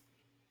her.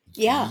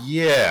 Yeah.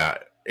 Yeah.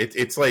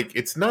 It's like,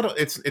 it's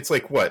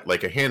like what?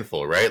 Like a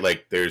handful, right?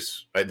 Like there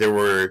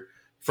were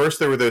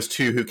those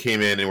 2 who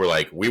came in and were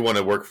like, "We want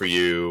to work for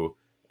you.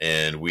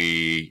 And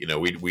we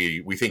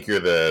think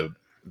you're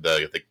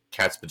the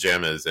cat's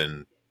pajamas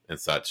and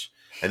such."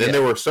 And then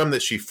there were some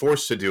that she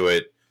forced to do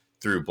it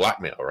through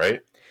blackmail, right?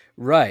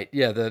 Right.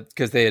 Yeah.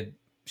 Because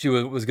she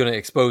was going to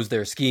expose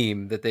their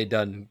scheme that they'd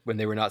done when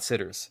they were not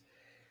sitters.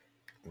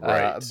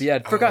 Right. But yeah,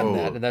 I'd forgotten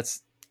that,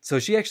 and so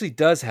she actually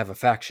does have a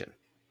faction.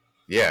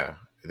 Yeah,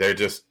 they're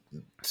just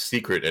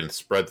secret and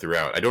spread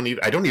throughout. I don't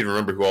even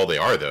remember who all they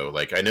are though.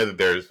 Like I know that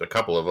there's a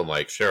couple of them,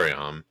 like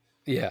Sheriam.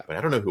 Yeah, but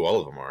I don't know who all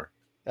of them are.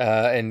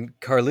 And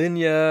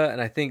Carlinia, and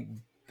I think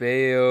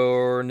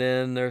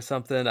Beornin or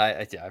something.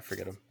 I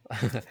forget them.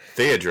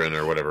 Theodrin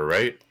or whatever,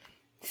 right?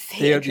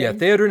 Theodrin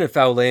and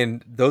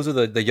Faolain, those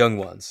are the young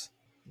ones.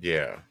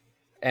 Yeah.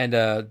 And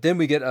then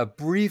we get a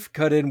brief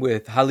cut in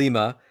with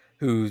Halima,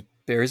 who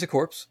buries a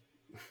corpse.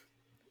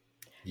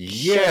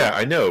 Yeah,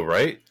 I know,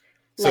 right?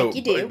 Like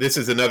you do. This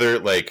is another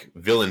like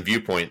villain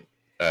viewpoint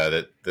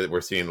that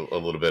we're seeing a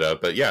little bit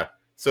of. But yeah,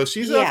 so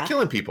she's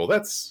killing people.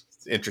 That's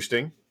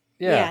interesting.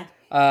 Yeah.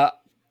 I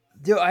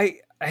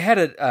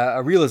had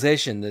a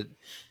realization that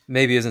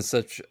maybe isn't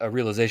such a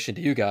realization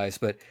to you guys,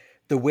 but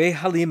the way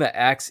Halima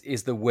acts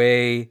is the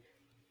way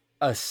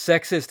a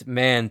sexist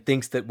man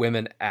thinks that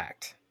women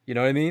act. You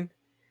know what I mean?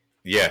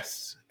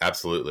 Yes,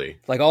 absolutely.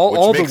 Like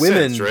all the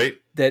women sense, right?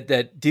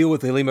 that deal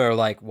with Halima are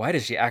like, why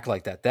does she act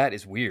like that? That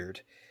is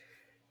weird.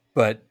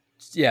 But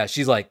yeah,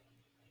 she's like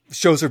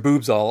shows her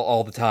boobs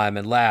all the time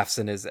and laughs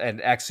and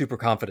acts super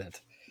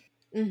confident.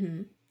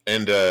 Mm-hmm.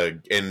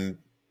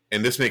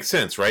 And this makes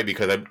sense, right?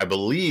 Because I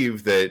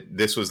believe that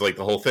this was like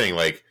the whole thing,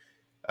 like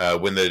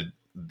when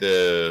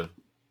the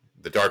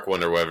Dark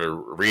One or whatever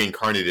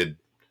reincarnated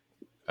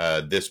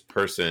this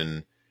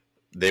person,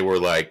 they were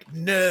like,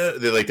 no,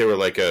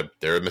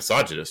 they're a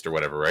misogynist or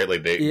whatever, right?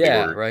 Like they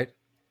were, right,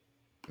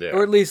 yeah,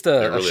 or at least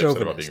a really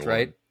chauvinist,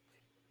 right?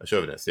 A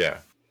chauvinist, yeah.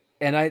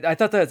 And I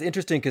thought that was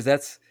interesting because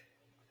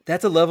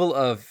that's a level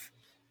of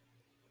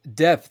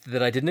depth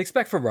that I didn't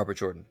expect from Robert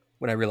Jordan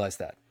when I realized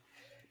that.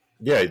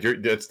 Yeah,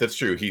 that's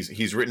true.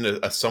 He's written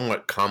a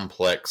somewhat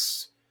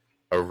complex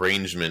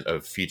arrangement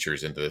of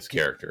features into this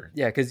character.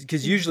 Yeah,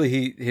 because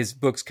usually his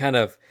books kind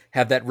of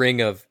have that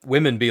ring of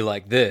women be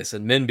like this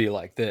and men be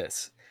like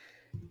this.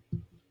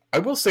 I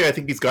will say I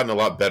think he's gotten a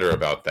lot better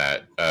about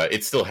that.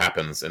 It still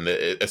happens, and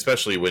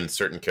especially when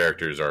certain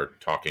characters are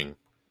talking,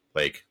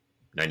 like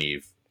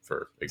Nynaeve,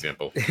 for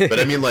example. But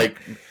I mean,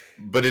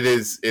 but it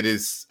is.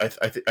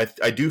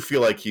 I do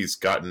feel like he's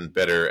gotten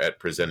better at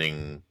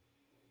presenting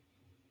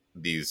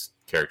these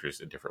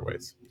characters in different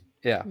ways.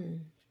 Yeah.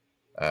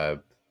 I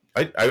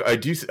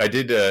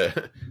did.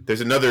 There's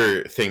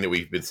another thing that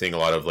we've been seeing a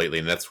lot of lately,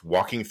 and that's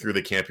walking through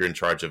the camp you're in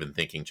charge of and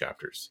thinking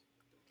chapters.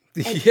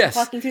 And yes.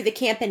 Walking through the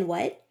camp and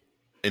what?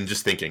 And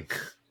just thinking.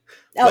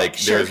 Oh, like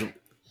sure.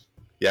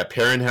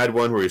 Perrin had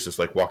one where he's just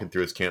like walking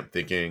through his camp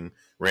thinking.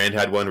 Rand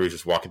had one where he's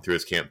just walking through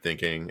his camp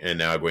thinking, and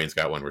now Egwene's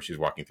got one where she's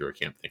walking through her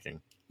camp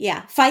thinking.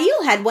 Yeah,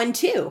 Fael had one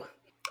too.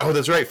 Oh,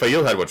 that's right.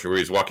 Fael had one where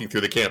he's walking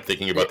through the camp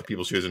thinking about the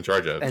people she was in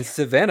charge of. And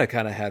Savannah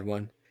kind of had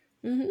one.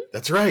 Mm-hmm.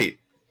 That's right.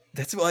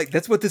 That's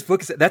what this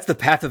book is. That's the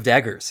path of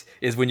daggers,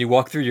 is when you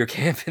walk through your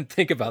camp and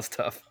think about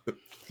stuff.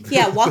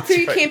 Yeah, walk through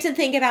your camps and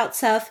think about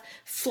stuff.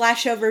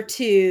 Flash over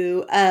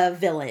to a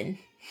villain.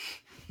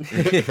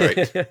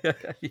 Right.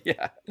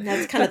 Yeah. And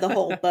that's kind of the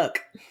whole book.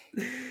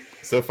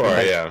 So far,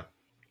 Right. yeah.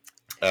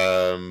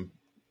 Um,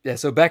 Yeah,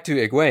 so back to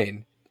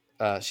Egwene.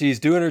 She's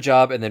doing her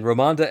job, and then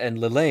Ramonda and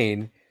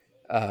Lelaine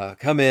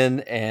come in,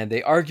 and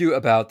they argue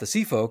about the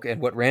Sea Folk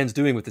and what Rand's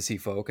doing with the Sea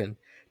Folk, and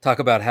talk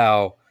about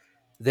how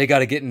they got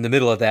to get in the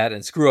middle of that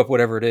and screw up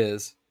whatever it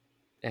is.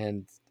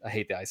 And I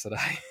hate the Aes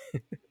Sedai.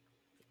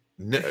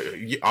 no,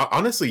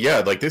 honestly, yeah.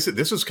 Like this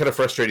was kind of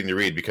frustrating to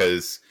read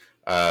because,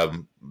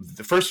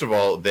 first of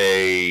all,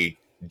 they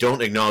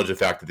don't acknowledge the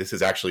fact that this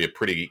is actually a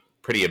pretty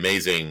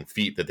amazing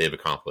feat that they've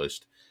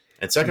accomplished,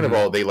 and second of Mhm.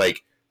 all,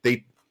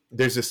 they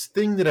there's this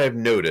thing that I've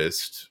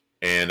noticed,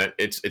 and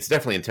it's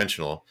definitely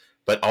intentional.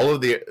 But all of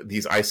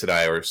these Aes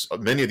Sedai, or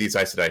many of these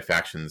Aes Sedai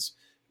factions,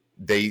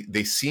 they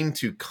seem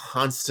to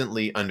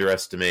constantly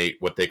underestimate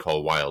what they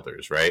call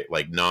wilders, right?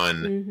 Like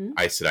non Hmm.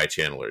 Aes Sedai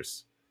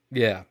channelers.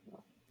 Yeah,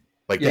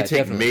 Like they yeah, take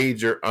definitely.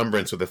 major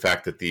umbrance with the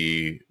fact that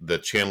the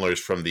channelers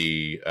from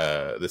the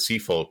Sea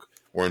Folk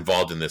were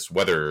involved in this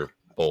weather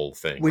bowl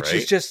thing, Which is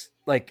right? just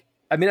like,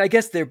 I mean, I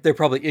guess they're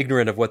probably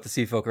ignorant of what the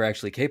Sea Folk are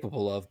actually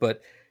capable of,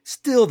 but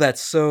still,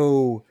 that's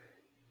so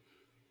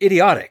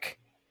idiotic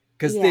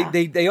because Yeah.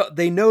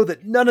 they know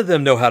that none of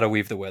them know how to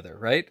weave the weather,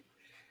 right?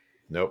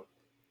 Nope,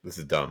 this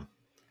is dumb.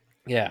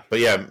 Yeah. But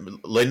yeah,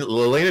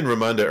 Lelaine and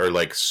Ramonda are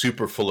like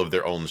super full of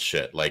their own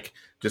shit. Like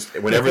just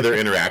whenever they're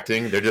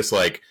interacting, they're just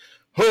like,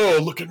 "Oh,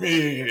 look at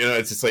me!" You know,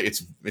 it's just like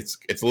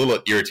it's a little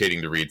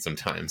irritating to read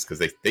sometimes because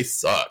they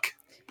suck.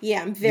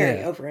 Yeah, I'm very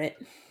Yeah. over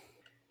it.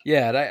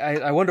 Yeah,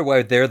 and I wonder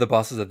why they're the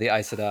bosses of the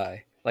Aes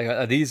Sedai. Like,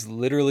 are these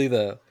literally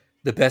the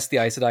best the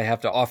Aes Sedai have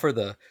to offer?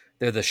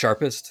 They're the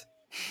sharpest.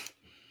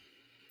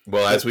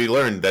 Well, as But we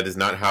learned, that is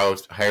not how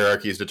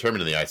hierarchy is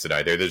determined in the Aes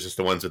Sedai. They're just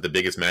the ones with the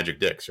biggest magic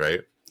dicks,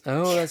 right?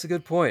 oh, that's a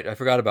good point. I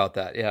forgot about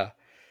that. Yeah,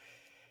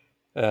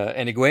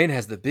 and Egwene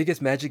has the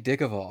biggest magic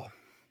dick of all.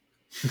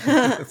 I'm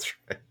That's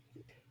right.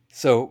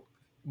 So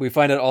we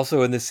find out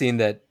also in this scene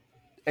that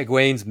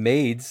Egwene's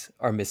maids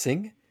are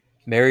missing.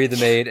 Mary the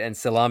maid and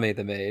Salami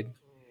the maid.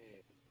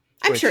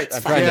 sure Which it's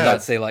I'm trying fine. to Yeah.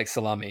 not say like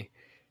salami.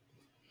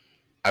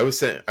 I was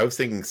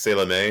thinking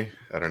Sailor May.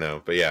 I don't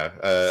know, but yeah.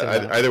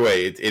 Salami. Either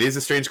way, it is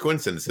a strange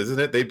coincidence, isn't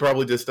it? They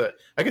probably just,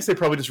 I guess they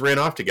probably just ran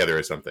off together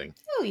or something.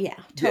 Oh yeah,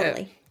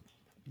 totally.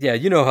 Yeah,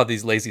 you know how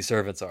these lazy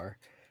servants are.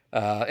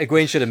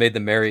 Egwene should have made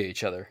them marry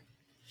each other.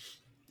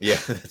 Yeah,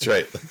 that's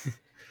right.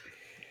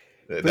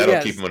 But That'll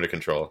yeah, keep them under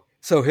control.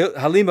 so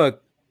Halima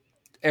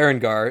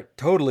Erengar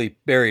totally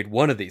buried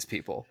one of these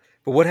people.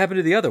 But what happened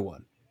to the other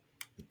one?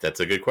 That's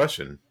a good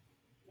question.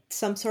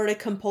 Some sort of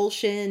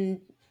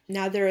compulsion.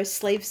 Now they're a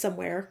slave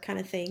somewhere, kind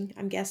of thing.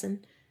 I'm guessing.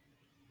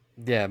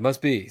 Yeah, it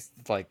must be.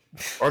 It's like,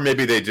 Or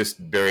maybe they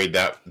just buried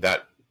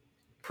that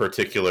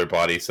particular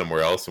body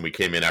somewhere else, and we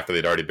came in after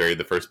they'd already buried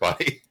the first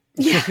body.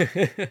 Yeah.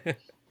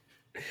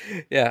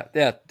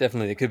 yeah,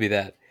 definitely. It could be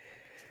that.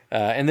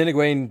 And then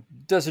Egwene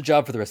does her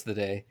job for the rest of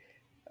the day.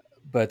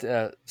 But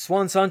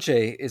Swan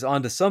Sanche is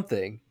onto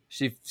something.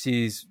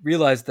 She's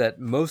realized that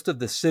most of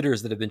the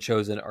sitters that have been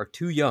chosen are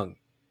too young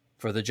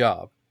for the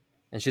job.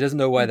 And she doesn't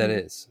know why that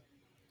Mhm. is.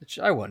 Which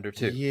I wonder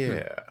too.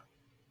 Yeah,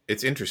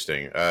 it's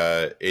interesting.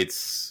 It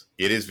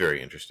is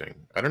very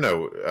interesting. I don't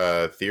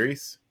know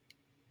theories.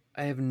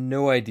 I have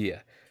no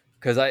idea.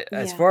 Because as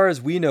Yeah. far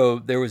as we know,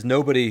 there was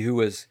nobody who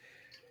was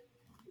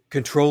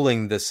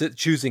controlling the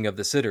choosing of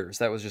the sitters.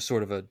 That was just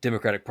sort of a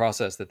democratic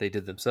process that they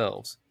did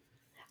themselves.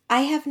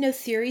 I have no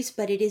theories,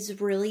 but it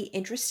is really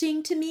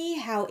interesting to me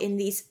how in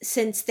these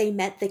since they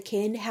met the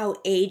kin, how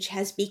age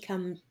has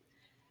become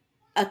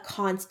a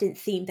constant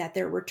theme that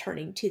they're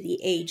returning to the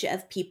age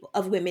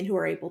of women who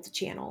are able to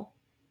channel.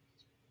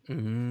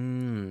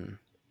 Mm.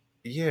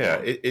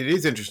 Yeah, Yeah. it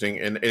is interesting,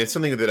 and it's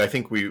something that I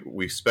think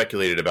we've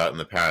speculated about in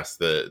the past,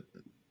 that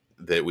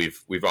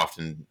we've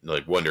often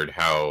like wondered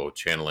how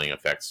channeling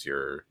affects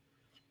your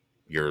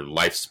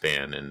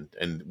lifespan,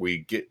 and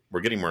we're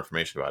getting more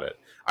information about it.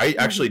 I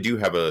actually Mhm. do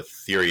have a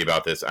theory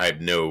about this. I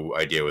have no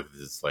idea whether this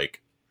is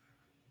like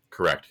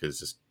correct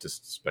because it's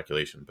just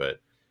speculation,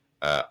 but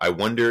I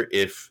wonder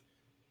if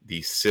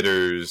the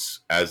sitters,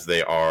 as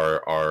they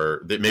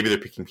are that maybe they're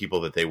picking people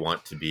that they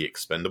want to be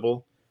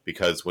expendable,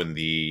 because when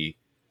the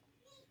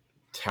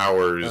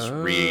towers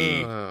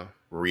Oh.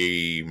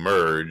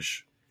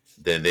 re-merge,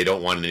 then they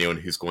don't want anyone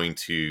who's going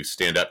to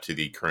stand up to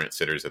the current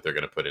sitters that they're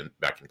going to put in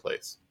back in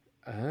place.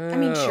 I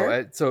mean,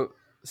 sure. So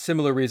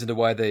similar reason to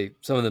why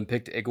some of them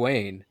picked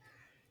Egwene,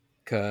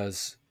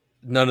 because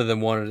none of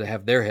them wanted to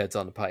have their heads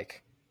on the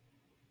pike.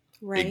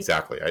 Right.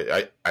 Exactly.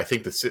 I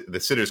think the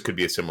sitters could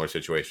be a similar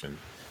situation,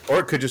 or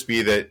it could just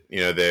be that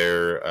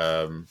their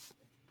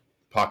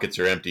pockets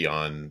are empty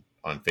on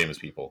famous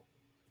people.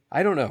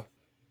 I don't know.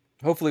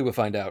 Hopefully we'll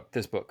find out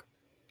this book.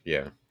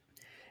 Yeah.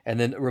 And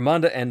then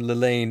Ramonda and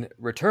Lelaine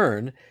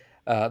return.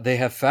 They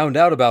have found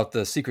out about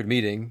the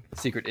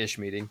secret-ish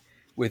meeting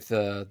with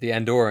the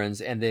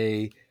Andorrans, and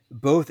they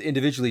both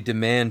individually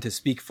demand to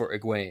speak for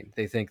Egwene.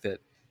 They think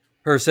that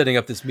her setting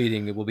up this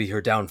meeting will be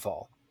her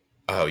downfall.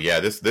 Oh yeah,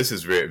 this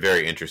is very,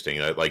 very interesting.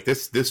 Like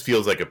this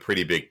feels like a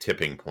pretty big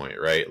tipping point,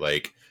 right?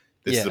 Like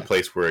this is a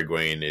place where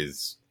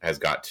Egwene has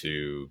got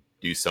to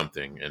do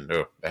something. And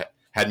that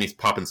had me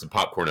popping some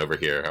popcorn over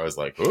here. I was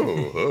like,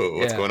 oh,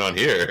 what's going on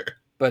here?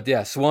 But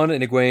yeah, Swan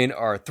and Egwene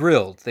are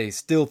thrilled. They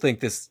still think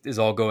this is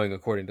all going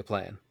according to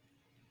plan.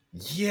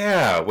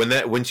 Yeah,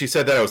 when she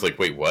said that, I was like,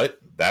 wait, what?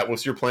 That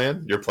was your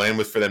plan? Your plan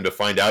was for them to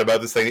find out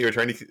about this thing that you were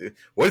trying to...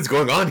 What is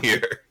going on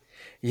here?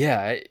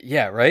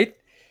 Yeah, right?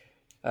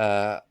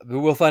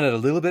 We'll find out a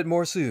little bit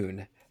more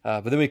soon.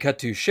 But then we cut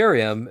to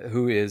Sheriam,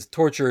 who is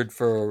tortured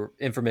for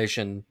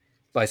information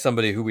by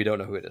somebody who we don't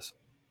know who it is.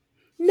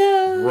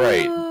 No!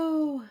 Right.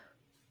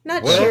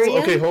 Not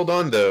Sheriam. Okay, hold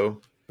on,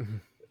 though.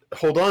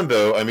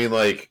 I mean,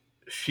 like,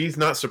 she's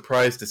not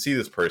surprised to see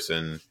this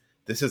person.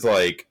 This is,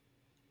 like,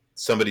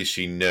 somebody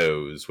she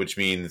knows, which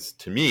means,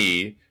 to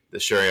me,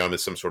 that Sheriam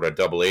is some sort of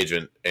double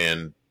agent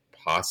and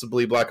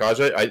possibly Black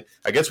Aja.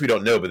 I guess we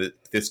don't know, but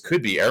this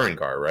could be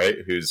Erengar, right?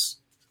 Who's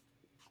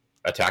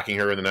attacking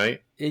her in the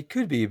night? It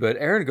could be, but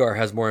Erengar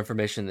has more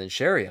information than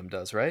Sheriam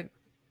does, right?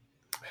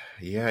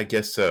 Yeah, I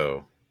guess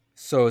so.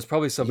 So it's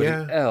probably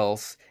somebody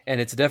else,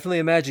 and it's definitely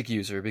a magic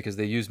user because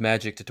they use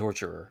magic to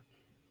torture her.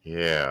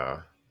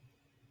 Yeah.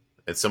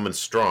 And someone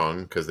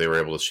strong because they were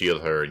able to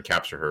shield her and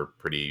capture her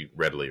pretty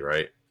readily,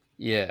 right?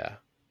 Yeah.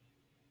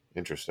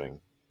 Interesting.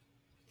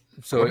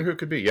 So I wonder who it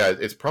could be. Yeah,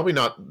 it's probably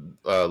not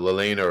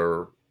Lelaine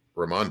or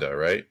Ramonda,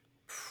 right?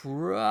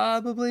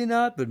 Probably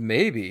not, but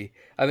maybe.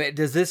 I mean,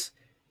 does this...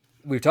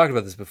 We've talked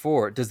about this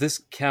before. Does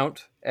this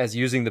count as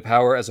using the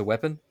power as a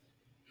weapon?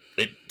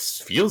 It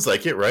feels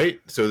like it, right?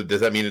 So does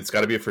that mean it's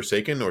got to be a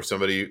Forsaken or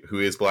somebody who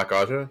is Black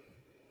Aja?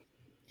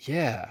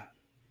 Yeah.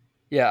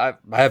 Yeah,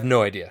 I have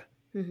no idea.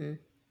 Mm-hmm.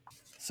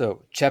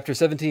 So, Chapter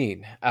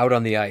 17, Out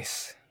on the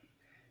Ice.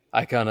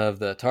 Icon of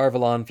the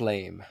Tarvalon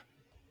Flame.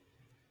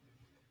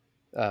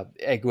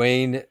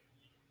 Egwene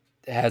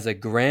has a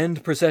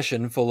grand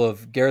procession full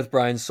of Gareth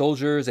Bryne's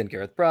soldiers and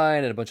Gareth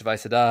Bryne and a bunch of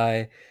Aes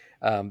Sedai.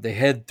 They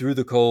head through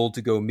the cold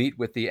to go meet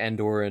with the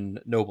Andoran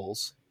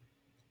nobles.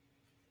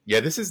 Yeah,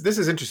 this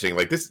is interesting.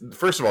 Like this,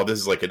 first of all, this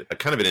is like a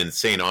kind of an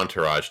insane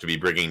entourage to be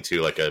bringing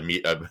to like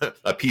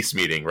a peace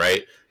meeting,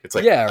 right? It's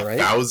like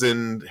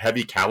 1,000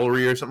 heavy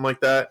cavalry or something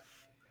like that.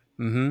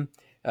 Mm-hmm.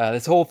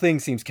 This whole thing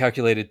seems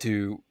calculated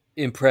to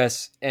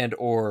impress and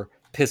or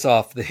piss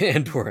off the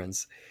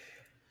Andorans.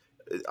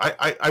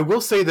 I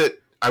will say that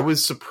I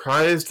was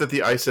surprised that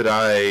the Aes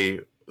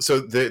Sedai. So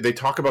they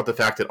talk about the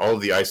fact that all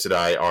of the Aes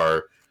Sedai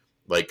are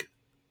like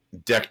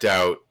decked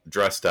out,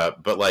 dressed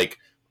up, but like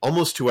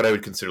almost to what I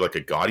would consider like a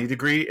gaudy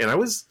degree. And I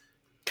was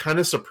kind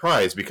of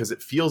surprised because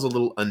it feels a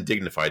little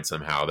undignified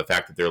somehow. The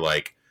fact that they're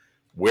like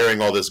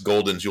wearing all this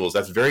gold and jewels,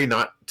 that's very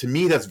not, to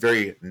me, that's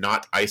very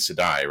not Aes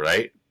Sedai,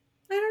 right?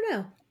 I don't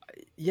know.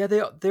 Yeah,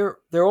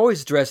 they're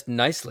always dressed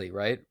nicely,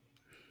 right?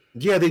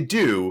 Yeah, they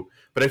do.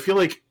 But I feel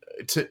like,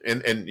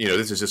 and you know,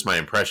 this is just my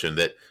impression,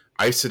 that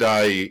Aes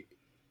Sedai,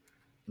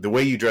 the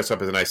way you dress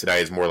up as an Aes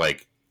Sedai is more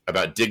like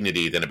about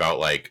dignity than about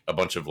like a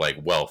bunch of like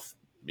wealth,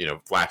 you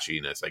know,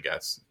 flashiness, I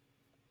guess.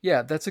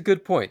 Yeah, that's a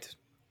good point.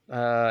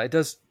 Then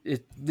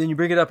you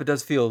bring it up, it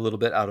does feel a little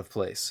bit out of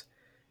place.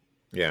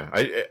 Yeah,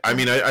 I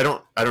mean, I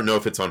don't know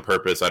if it's on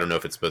purpose. I don't know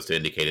if it's supposed to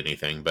indicate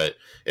anything, but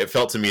it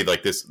felt to me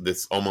like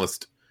this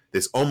almost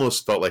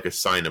felt like a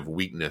sign of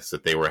weakness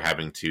that they were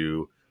having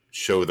to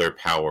show their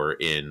power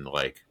in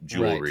like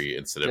jewelry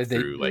instead of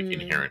through like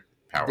inherent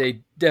power.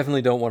 They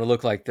definitely don't want to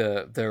look like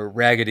the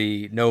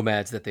raggedy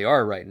nomads that they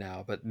are right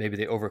now, but maybe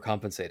they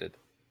overcompensated.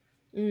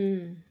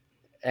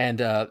 And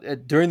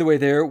during the way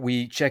there,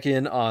 we check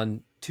in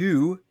on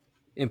two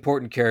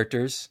important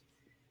characters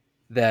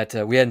that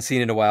we hadn't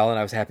seen in a while, and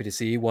I was happy to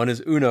see. One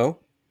is Uno.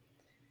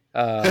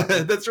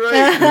 That's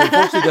right. Who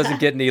unfortunately doesn't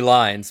get any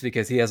lines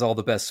because he has all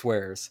the best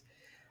swears.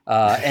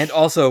 And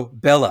also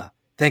Bella.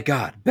 Thank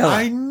God, Bella.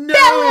 I know.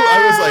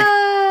 Bella!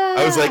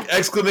 I was like,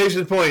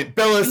 exclamation point,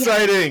 Bella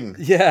sighting.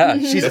 Yeah,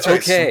 she's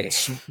okay.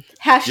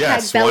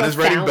 Hashtag Swan Bella is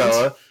writing found.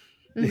 Bella.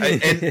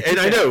 And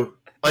I know,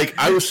 like,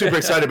 I was super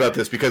excited about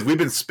this because we've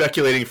been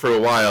speculating for a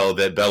while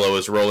that Bella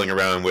was rolling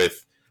around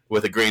with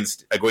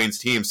Egwene's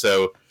team.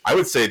 So I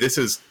would say this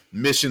is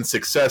mission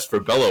success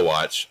for Bella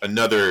Watch.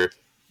 Another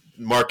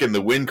mark in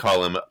the win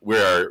column. We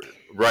are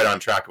right on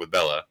track with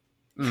Bella.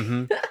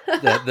 Mm-hmm.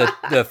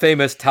 The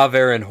famous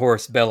Taveran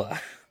horse Bella.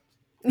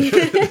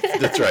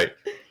 That's right.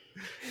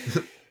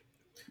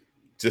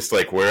 Just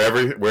like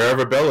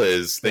wherever Bella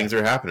is, things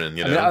are happening.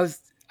 You know, I mean,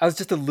 I was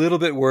just a little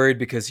bit worried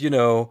because, you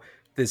know,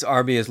 this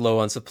army is low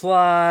on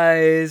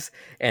supplies,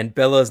 and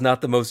Bella's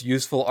not the most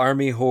useful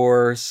army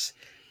horse.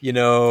 You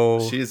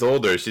know, she's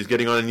older. She's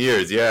getting on in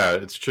years. Yeah,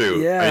 it's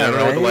true. Yeah, I don't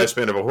know what the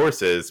lifespan of a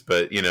horse is,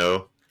 but you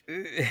know,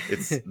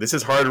 this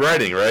is hard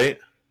riding, right?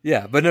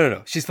 Yeah, but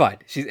no. She's fine.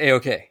 She's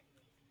A-okay.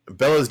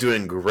 Bella's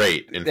doing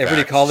great.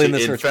 Everybody call in the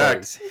search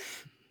parties.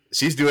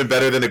 She's doing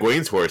better than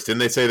Egwene's horse. Didn't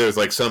they say there was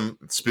like some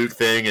spook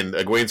thing and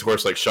Egwene's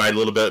horse like shied a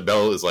little bit?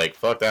 Bella was like,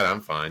 fuck that, I'm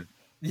fine.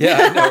 Yeah,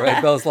 I know,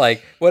 right? Bella's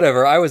like,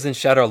 whatever, I was in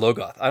Shadow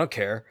Logoth. I don't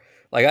care.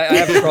 Like, I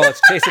have a girl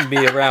that's chasing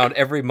me around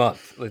every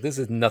month. Like, this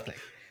is nothing.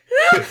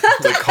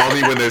 It's like, call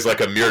me when there's like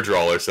a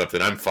Myrddraal or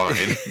something. I'm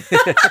fine.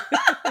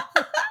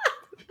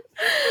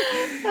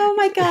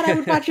 my god, I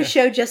would watch a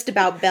show just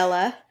about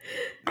Bella.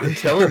 I'm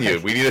telling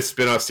you, we need a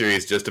spin-off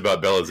series just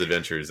about Bella's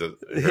adventures, her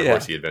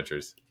horsey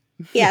adventures.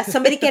 Yeah,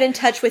 somebody get in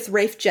touch with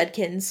Rafe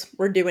Judkins.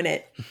 We're doing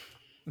it.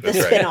 The That's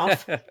right.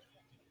 spin-off.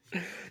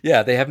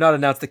 Yeah, they have not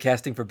announced the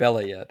casting for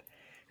Bella yet.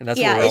 And that's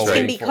what we're It's all going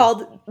to waiting be for.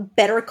 called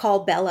Better Call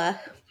Bella.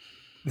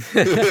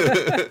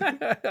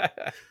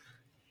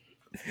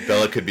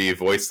 Bella could be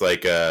voiced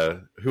like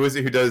who is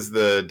it who does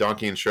the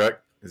donkey in Shrek?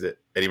 Is it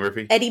Eddie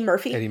Murphy? Eddie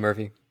Murphy. Eddie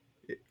Murphy.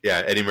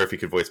 Yeah, Eddie Murphy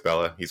could voice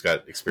Bella. He's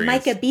got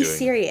experience. Micah, be doing...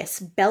 serious.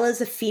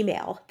 Bella's a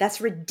female. That's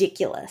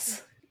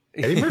ridiculous.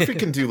 Eddie Murphy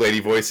can do lady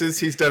voices.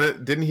 He's done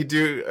it. Didn't he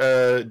do?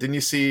 Didn't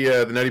you see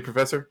the Nutty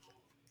Professor?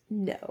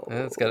 No.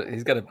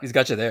 He's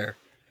got you there.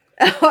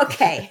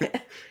 Okay.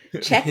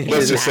 Check.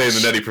 Let's just say in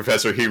the Nutty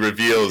Professor, he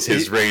reveals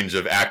his range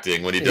of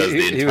acting when he does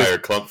the entire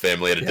Clump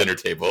family at a dinner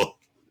table.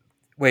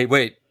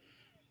 Wait.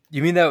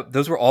 You mean that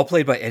those were all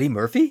played by Eddie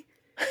Murphy?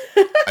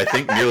 I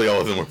think nearly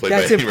all of them were played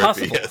That's by Eddie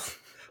impossible. Murphy. Yes.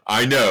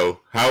 I know.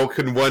 How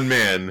can one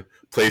man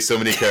play so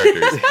many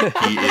characters?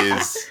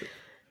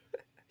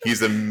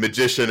 He's a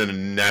magician and a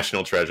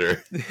national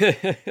treasure.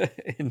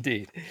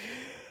 Indeed.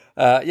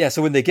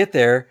 So when they get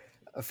there,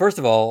 first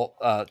of all,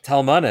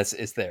 Talmanes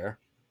is there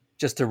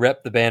just to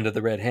rep the band of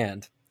the Red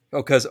Hand.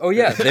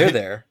 They're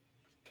there.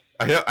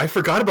 I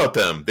forgot about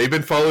them. They've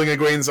been following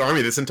Egwene's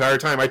army this entire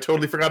time. I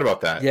totally forgot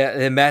about that. Yeah,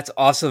 and Matt's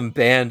awesome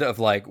band of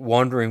like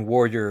wandering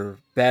warrior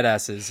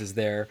badasses is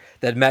there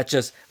that Matt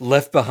just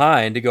left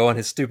behind to go on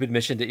his stupid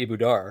mission to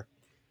Ibudar.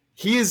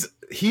 He is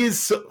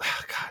so,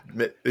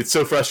 God, it's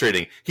so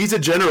frustrating. He's a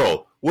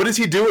general. What is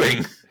he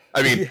doing?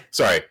 I mean,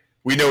 sorry.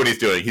 We know what he's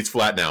doing. He's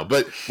flat now.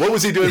 But what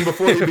was he doing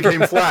before he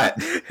became flat?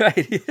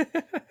 Right.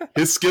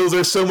 His skills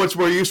are so much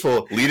more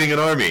useful leading an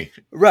army.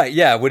 Right,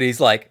 yeah. When he's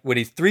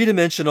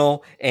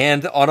three-dimensional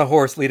and on a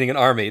horse leading an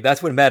army,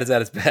 that's when Matt is at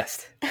his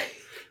best.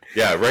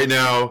 Yeah, right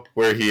now,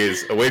 where he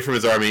is away from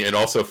his army and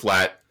also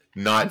flat,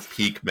 not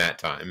peak Matt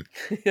time.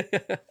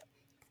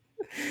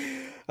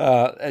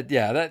 I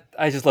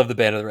just love the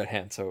band of the Red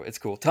Hand, so it's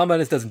cool. Tom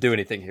Ennis doesn't do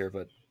anything here,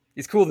 but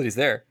it's cool that he's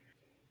there.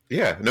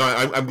 Yeah, no,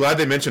 I'm glad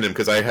they mentioned him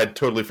because I had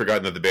totally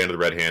forgotten that the band of the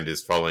Red Hand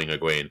is following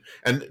Egwene,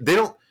 and they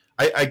don't.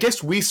 I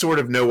guess we sort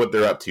of know what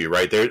they're up to,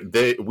 right?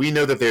 We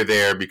know that they're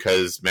there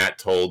because Matt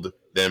told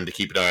them to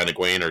keep an eye on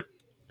Egwene or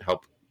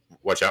help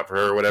watch out for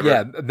her or whatever.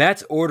 Yeah,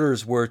 Matt's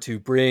orders were to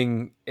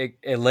bring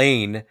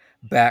Elaine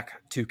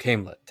back to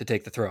Camelot to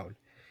take the throne,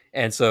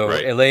 and so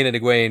Elaine and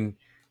Egwene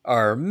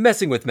are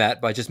messing with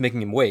Matt by just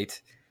making him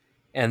wait,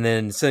 and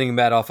then sending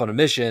Matt off on a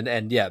mission.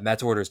 And yeah,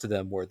 Matt's orders to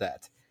them were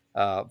that.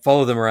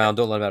 Follow them around.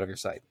 Don't let them out of your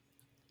sight.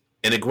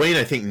 And Egwene,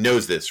 I think,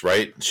 knows this,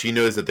 right? She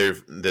knows that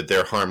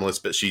they're harmless,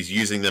 but she's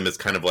using them as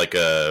kind of like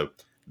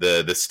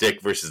the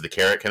stick versus the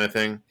carrot kind of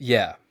thing.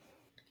 Yeah.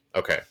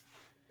 Okay.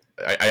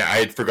 I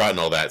had forgotten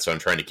all that, so I'm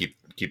trying to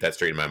keep that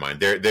straight in my mind.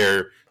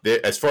 They're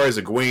as far as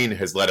Egwene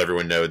has let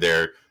everyone know,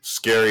 they're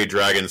scary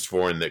dragon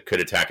spawn that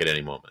could attack at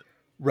any moment.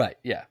 Right.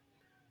 Yeah.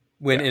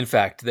 When in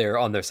fact they're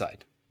on their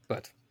side,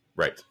 but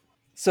right.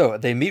 So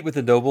they meet with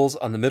the nobles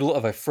on the middle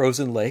of a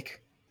frozen lake.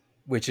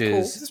 Which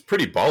is This is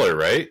pretty baller,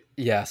 right?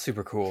 Yeah,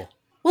 super cool.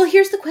 Well,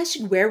 here's the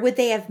question. Where would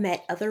they have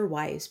met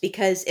otherwise?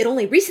 Because it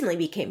only recently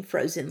became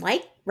frozen,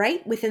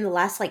 right? Within the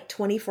last,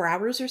 24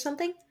 hours or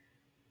something?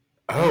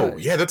 Oh,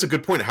 yeah, that's a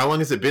good point. How long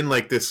has it been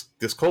this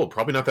cold?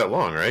 Probably not that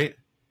long, right?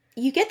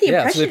 You get the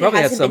impression it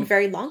hasn't been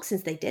very long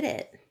since they did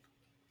it.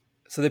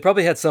 So they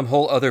probably had some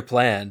whole other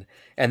plan.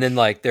 And then,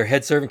 their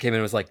head servant came in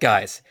and was like,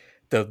 guys,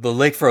 the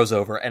lake froze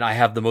over, and I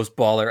have the most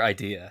baller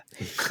idea.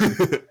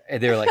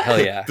 And they were like, hell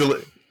yeah.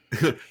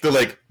 They're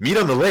like, meet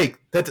on the lake?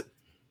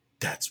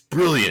 That's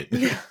brilliant.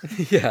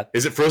 Yeah.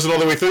 Is it frozen all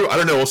the way through? I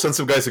don't know. We'll send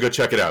some guys to go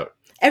check it out.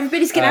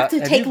 Everybody's going to have to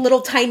take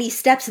little tiny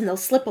steps and they'll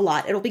slip a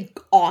lot. It'll be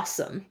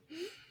awesome.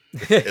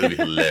 It'll be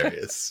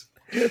hilarious.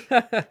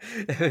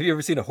 Have you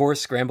ever seen a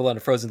horse scramble on a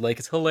frozen lake?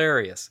 It's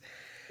hilarious.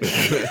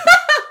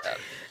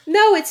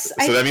 No, it's...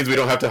 So that means we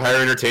don't have to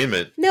hire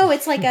entertainment. No,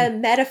 it's like a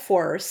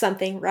metaphor or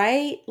something,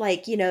 right?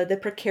 The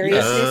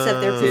precariousness of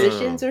their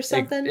positions or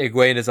something.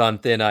 Egwene is on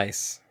thin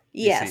ice.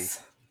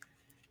 Yes.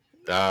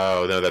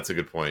 Oh, no, that's a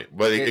good point.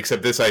 But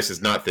except this ice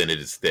is not thin, it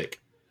is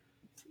thick.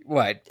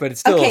 Right, but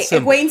it's still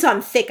Egwene's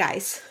on thick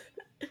ice.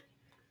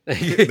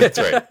 That's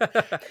right.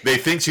 They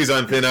think she's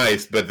on thin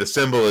ice, but the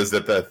symbol is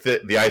that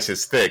the ice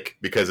is thick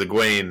because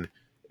Egwene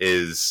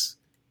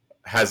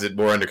has it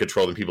more under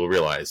control than people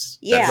realize.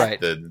 Yeah.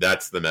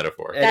 That's the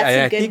metaphor.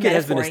 I think it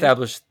has been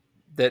established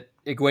that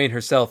Egwene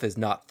herself is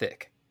not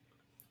thick.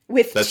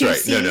 That's two right.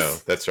 C's? No,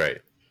 that's right.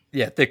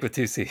 Yeah, thick with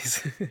two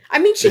C's. I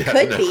mean, she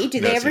could be. Do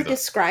they ever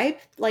describe,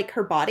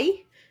 her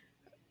body?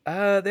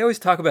 They always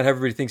talk about how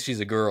everybody thinks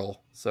she's a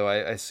girl, so I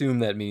assume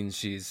that means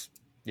she's,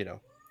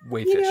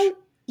 wayfish.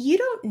 You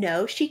don't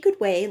know. She could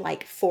weigh,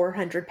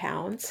 400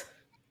 pounds.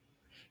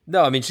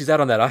 No, I mean, she's out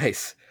on that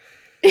ice.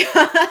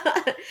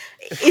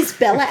 Is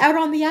Bella out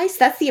on the ice?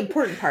 That's the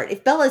important part.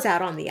 If Bella's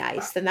out on the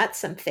ice, then that's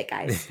some thick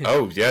ice.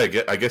 Oh, yeah,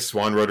 I guess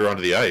Swan rode her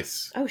onto the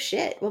ice. Oh,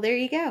 shit. Well, there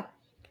you go.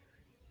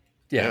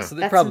 Yeah, so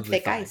they're that's probably some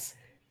thick fine. ice.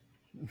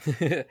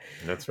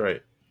 That's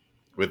right.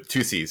 with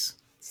two C's.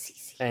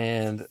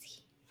 And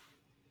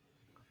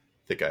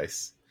Thick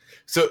ice.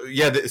 So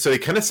yeah, so they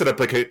kind of set up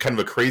like a kind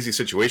of a crazy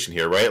situation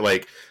here, right?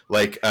 I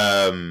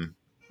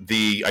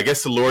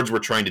guess the lords were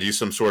trying to do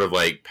some sort of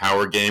like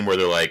power game where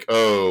they're like,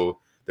 oh,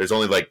 there's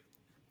only like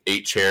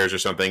 8 chairs or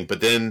something,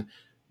 but then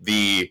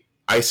the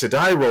Aes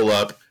Sedai roll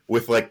up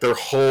with like their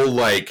whole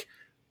like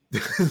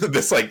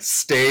this like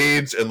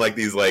stage and like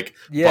these like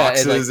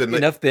boxes and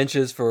enough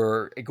benches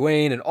for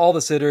Egwene and all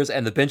the sitters,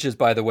 and the benches,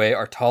 by the way,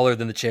 are taller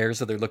than the chairs,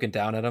 so they're looking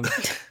down at them.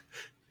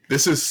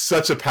 This is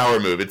such a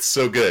power move. It's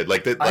so good.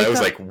 Like that, I was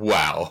like,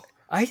 wow.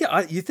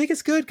 You think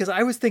it's good? Because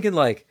I was thinking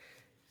like,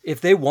 if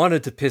they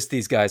wanted to piss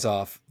these guys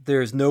off,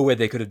 there's no way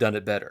they could have done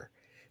it better.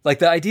 Like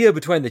the idea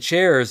between the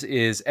chairs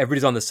is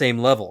everybody's on the same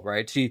level,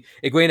 right?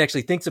 Egwene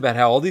actually thinks about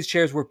how all these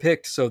chairs were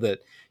picked so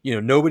that,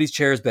 nobody's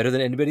chair is better than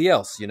anybody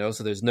else,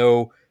 so there's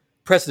no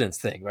precedence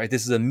thing, right?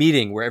 This is a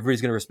meeting where everybody's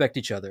going to respect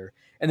each other.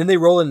 And then they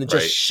roll in and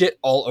just shit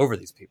all over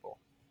these people.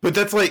 But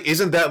that's like,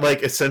 isn't that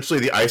like essentially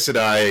the Aes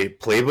Sedai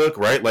playbook,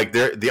 right? Like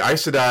the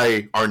Aes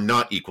Sedai are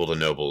not equal to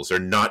nobles. They're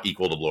not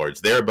equal to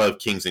lords. They're above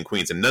kings and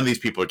queens, and none of these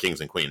people are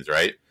kings and queens,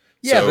 right?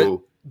 Yeah,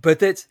 so, but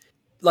that's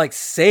like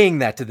saying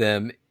that to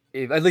them.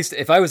 At least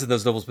if I was in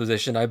those nobles'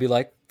 position, I'd be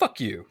like, "Fuck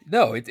you!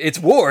 No, it's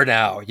war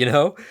now."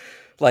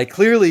 Like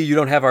clearly you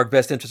don't have our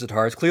best interest at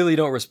heart. Clearly you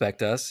don't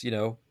respect us.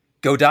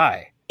 Go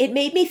die. It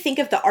made me think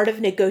of The Art of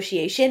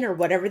Negotiation, or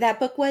whatever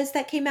that book was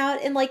that came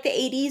out in like the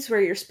 80s,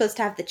 where you're supposed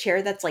to have the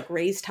chair that's like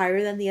raised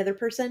higher than the other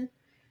person.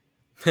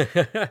 It's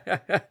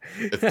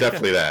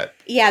definitely that.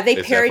 Yeah,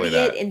 they parody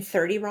it in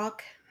 30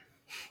 Rock.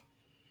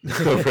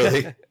 Oh,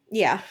 really?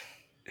 Yeah.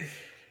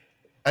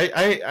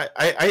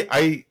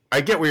 I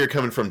get where you're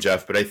coming from,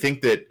 Jeff, but I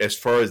think that as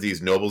far as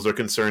these nobles are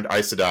concerned,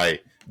 Aes Sedai,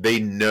 they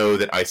know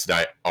that Aes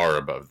Sedai are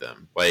above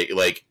them.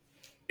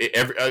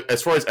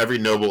 As far as every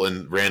noble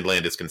in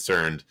Randland is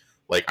concerned,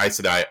 like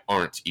Aes Sedai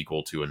aren't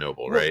equal to a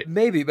noble, right? Well,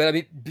 maybe, but I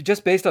mean,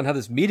 just based on how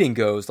this meeting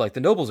goes, like the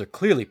nobles are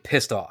clearly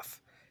pissed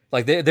off.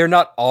 Like they're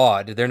not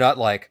awed, they're not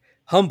like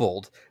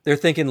humbled. They're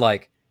thinking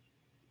like,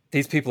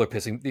 these people are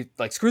pissing,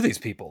 like screw these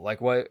people.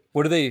 Like why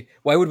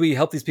would we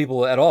help these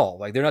people at all?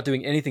 Like they're not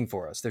doing anything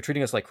for us. They're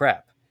treating us like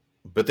crap.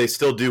 But they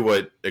still do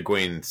what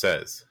Egwene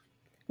says.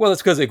 Well,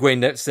 it's because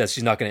Egwene says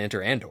she's not going to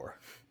enter Andor.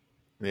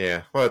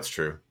 Yeah, well, that's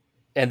true.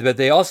 But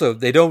they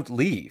don't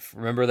leave.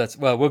 Remember,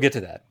 we'll get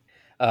to that.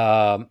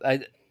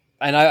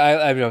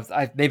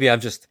 Maybe I'm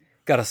just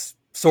got a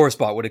sore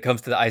spot when it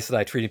comes to the Aes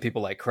Sedai treating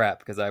people like crap,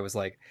 because I was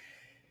like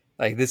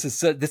this is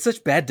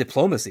such bad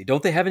diplomacy.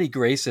 Don't they have any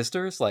gray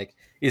sisters? Like,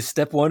 is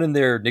step one in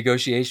their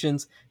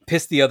negotiations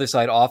piss the other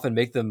side off and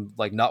make them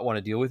like not want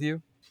to deal with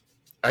you?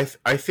 I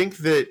think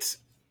that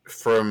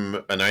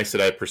from an Aes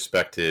Sedai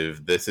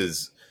perspective, this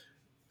is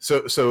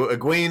so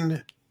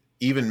Egwene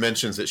even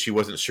mentions that she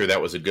wasn't sure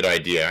that was a good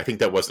idea. I think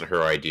that wasn't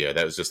her idea.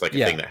 That was just like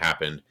a thing that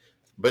happened.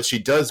 But she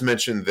does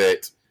mention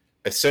that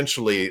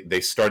essentially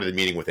they started the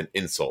meeting with an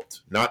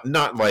insult, not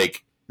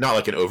like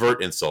an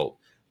overt insult,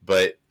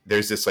 but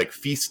there's this like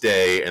feast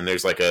day and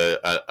there's like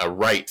a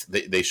rite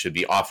that they should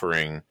be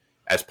offering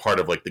as part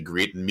of like the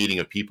great meeting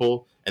of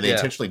people, and they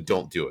intentionally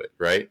don't do it,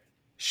 right?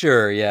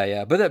 Sure,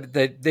 yeah. But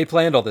they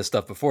planned all this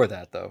stuff before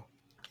that, though.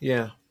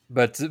 Yeah.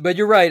 But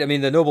you're right. I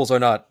mean, the nobles are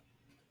not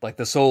like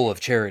the soul of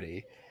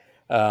charity.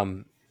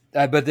 But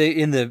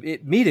in the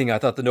meeting, I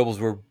thought the nobles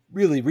were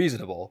really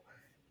reasonable.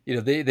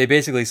 They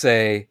basically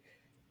say,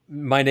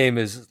 my name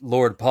is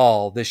Lord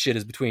Paul. This shit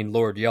is between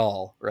Lord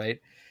Y'all, right?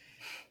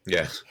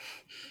 Yeah.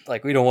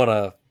 Like we don't want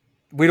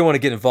to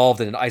get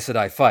involved in an Aes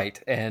Sedai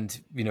fight,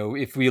 and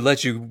if we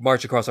let you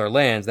march across our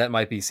lands, that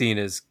might be seen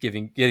as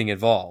getting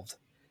involved.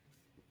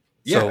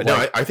 Yeah,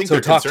 so, I think their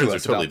concerns are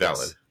totally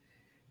valid.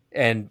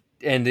 And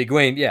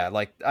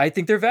Egwene, I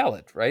think they're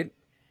valid, right?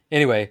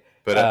 Anyway,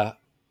 but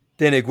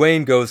then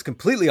Egwene goes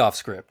completely off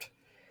script.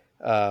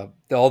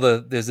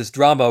 There's this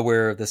drama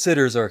where the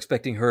sitters are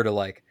expecting her to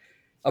like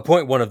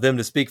appoint one of them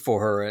to speak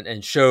for her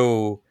and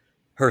show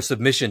her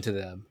submission to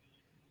them.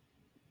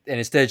 And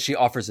instead she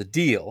offers a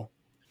deal,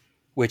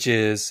 which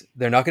is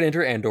they're not going to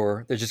enter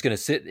Andor. They're just going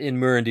to sit in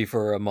Murundi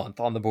for a month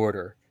on the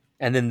border,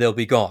 and then they'll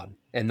be gone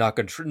and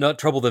not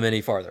trouble them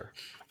any farther.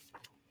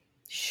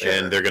 Sure.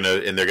 And they're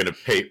gonna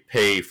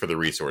pay for the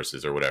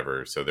resources or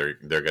whatever. So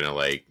they're gonna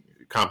like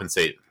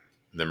compensate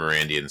the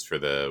Mirandians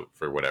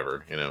for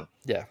whatever,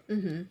 Yeah,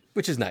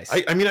 which is nice.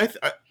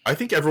 I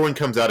think everyone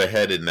comes out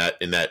ahead in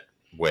that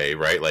way,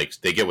 right? Like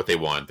they get what they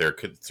want. Their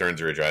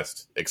concerns are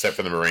addressed, except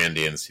for the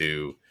Mirandians,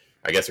 who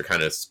I guess are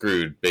kind of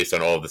screwed based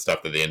on all of the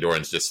stuff that the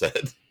Andorans just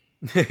said.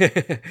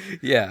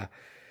 Yeah,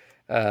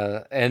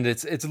 and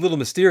it's a little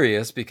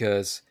mysterious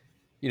because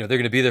they're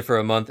going to be there for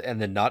a month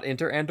and then not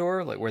enter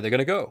Andor. Like, where are they going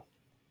to go?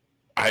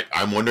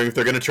 I'm wondering if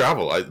they're going to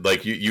travel.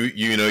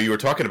 You were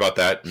talking about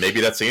that.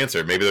 Maybe that's the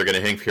answer. Maybe they're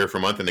going to hang here for a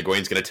month and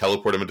Egwene's going to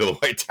teleport them into the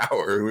White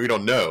Tower. We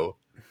don't know.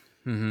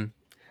 Mm-hmm.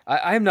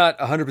 I'm not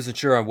 100%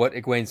 sure on what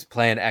Egwene's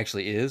plan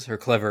actually is, her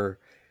clever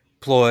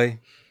ploy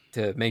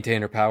to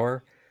maintain her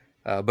power.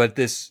 But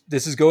this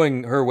is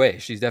going her way.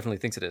 She definitely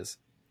thinks it is.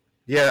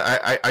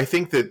 Yeah, I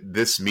think that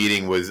this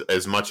meeting was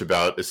as much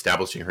about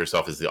establishing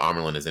herself as the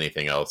Amerlin as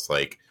anything else.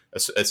 Like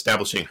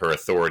establishing her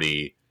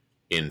authority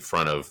in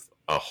front of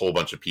a whole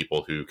bunch of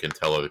people who can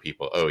tell other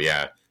people, "Oh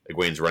yeah,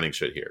 Egwene's running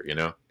shit here," you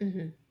know.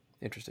 Mm-hmm.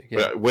 Interesting. Yeah.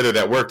 But whether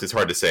that worked is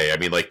hard to say. I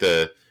mean, like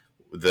the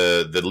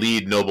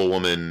lead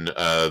noblewoman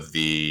of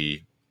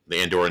the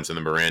Andorans and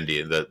the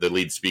Mirandi, the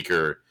lead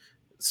speaker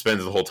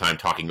spends the whole time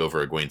talking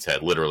over Egwene's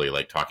head, literally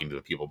like talking to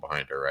the people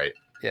behind her, right?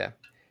 Yeah.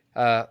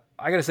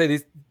 I gotta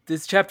say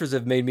these chapters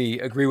have made me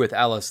agree with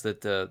Alice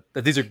that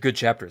these are good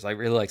chapters. I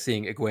really like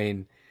seeing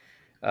Egwene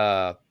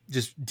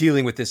just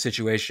dealing with this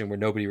situation where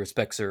nobody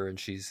respects her and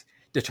she's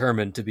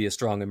determined to be as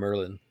strong as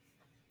Merlin.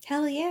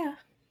 Hell yeah.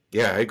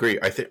 Yeah, I agree.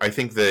 I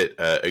think that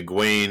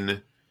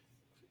Egwene.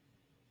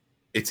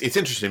 It's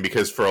interesting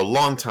because for a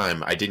long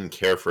time I didn't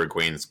care for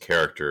Egwene's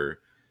character.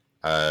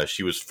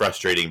 She was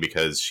frustrating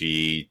because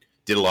she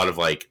did a lot of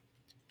like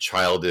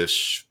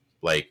childish,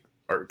 like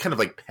or kind of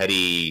like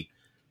petty,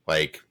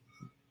 like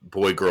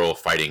boy girl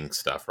fighting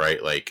stuff,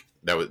 right? Like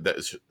that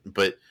was,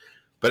 but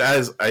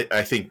as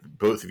I think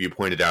both of you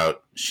pointed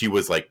out, she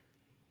was like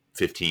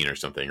 15 or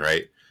something,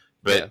 right?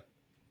 But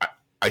Yeah.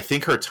 I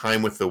think her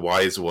time with the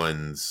Wise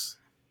Ones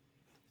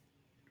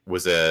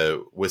was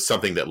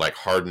something that like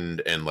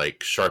hardened and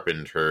like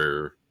sharpened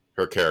her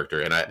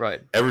character, and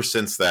Right. ever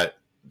since that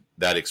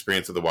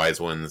experience of the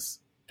Wise Ones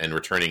and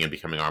returning and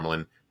becoming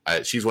Amerlin,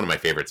 she's one of my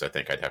favorites. I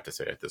think I'd have to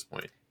say at this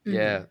point. Mm-hmm.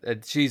 Yeah.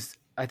 And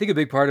I think a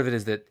big part of it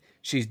is that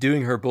she's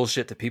doing her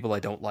bullshit to people I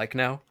don't like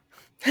now.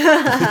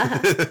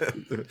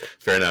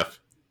 Fair enough.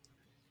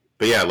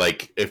 But yeah,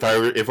 like if I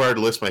were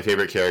to list my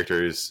favorite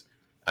characters,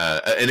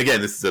 and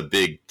again, this is a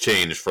big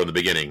change from the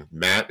beginning.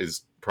 Matt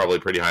is probably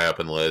pretty high up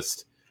on the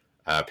list.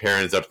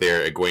 Perrin's up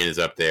there. Egwene is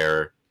up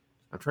there.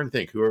 I'm trying to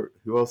think who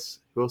else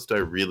do I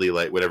really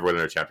like. Whenever one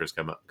of our chapters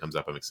comes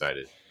up, I'm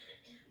excited.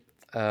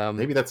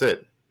 Maybe that's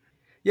it.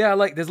 Yeah,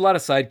 like there's a lot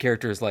of side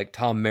characters like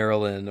Tom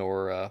Marilyn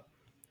or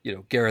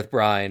Gareth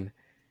Brine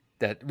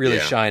that really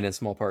shine in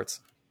small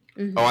parts.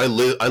 Mm-hmm.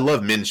 Oh, I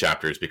love Min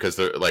chapters because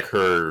they're like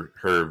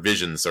her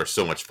visions are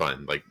so much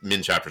fun. Like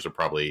Min chapters are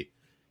probably,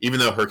 even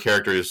though her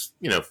character is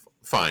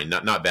fine,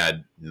 not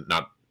bad,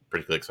 not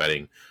particularly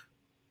exciting.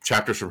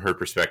 Chapters from her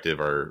perspective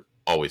are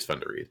always fun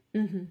to read.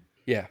 Mm-hmm.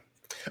 Yeah.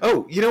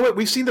 Oh, you know what?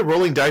 We've seen the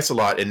rolling dice a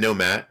lot in No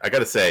Matt. I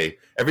gotta say,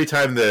 every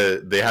time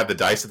they have the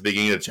dice at the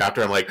beginning of the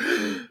chapter, I'm like,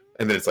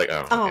 and then it's like,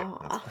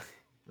 oh,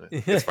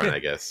 okay. It's fine, I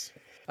guess.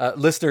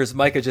 Listeners,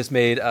 Micah just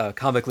made a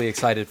comically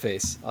excited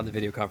face on the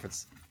video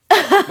conference.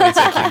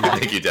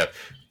 Thank you, Deb.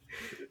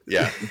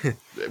 Yeah,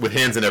 with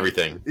hands and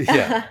everything.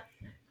 Yeah.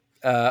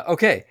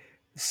 Okay,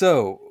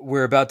 so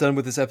we're about done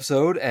with this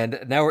episode, and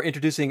now we're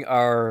introducing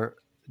our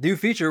new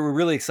feature. We're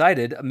really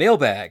excited. A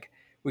mailbag.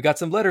 We got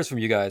some letters from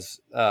you guys.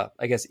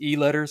 I guess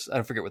e-letters. I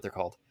don't forget what they're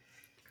called.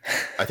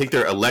 I think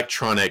they're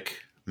electronic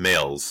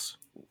mails.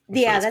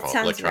 Yeah, that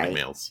sounds electronic right.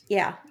 Mails.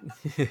 Yeah.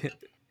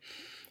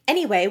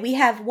 Anyway, we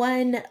have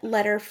one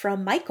letter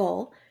from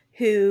Michael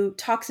who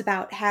talks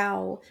about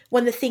how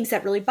one of the things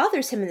that really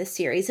bothers him in this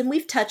series, and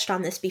we've touched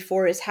on this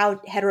before, is how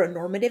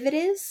heteronormative it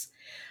is.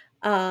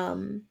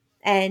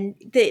 And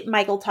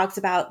Michael talks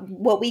about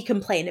what we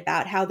complain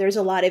about, how there's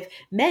a lot of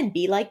men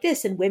be like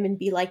this and women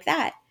be like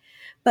that.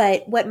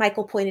 But what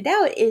Michael pointed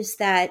out is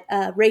that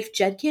Rafe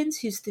Judkins,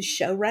 who's the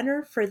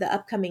showrunner for the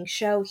upcoming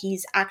show,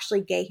 he's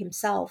actually gay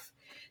himself.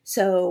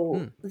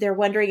 So they're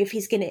wondering if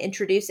he's going to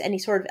introduce any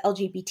sort of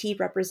LGBT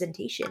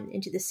representation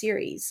into the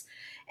series.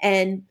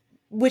 And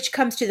which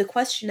comes to the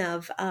question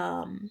of,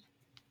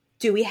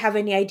 do we have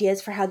any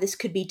ideas for how this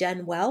could be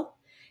done well?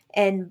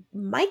 And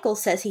Michael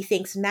says he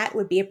thinks Matt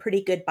would be a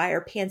pretty good bi or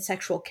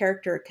pansexual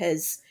character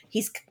because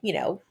he's,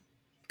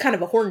 kind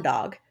of a horn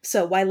dog.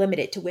 So why limit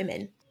it to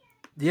women?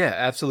 Yeah,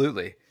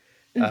 absolutely.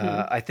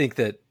 Mm-hmm. I think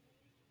that,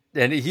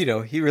 and he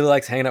really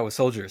likes hanging out with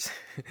soldiers.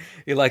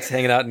 He likes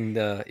hanging out in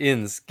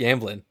inns,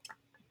 gambling.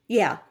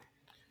 Yeah.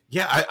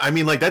 Yeah, I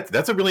mean, like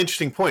that's a really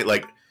interesting point.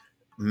 Like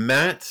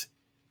Matt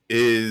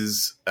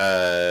is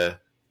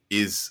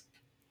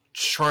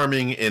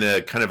charming in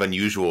a kind of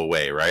unusual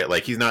way, right?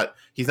 Like he's not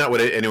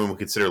what anyone would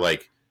consider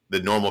like the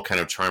normal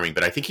kind of charming,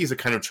 but I think he's a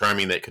kind of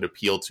charming that could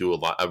appeal to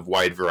a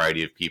wide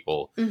variety of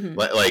people. Mm-hmm.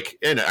 Like,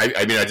 and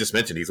I mean, I just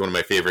mentioned he's one of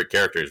my favorite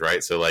characters,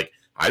 right? So like,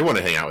 I'd want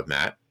to hang out with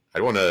Matt.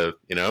 I'd want to,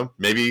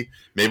 maybe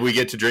we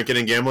get to drinking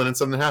and gambling and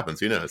something happens.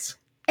 Who knows?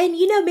 And,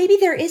 maybe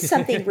there is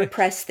something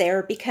repressed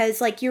there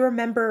because, like, you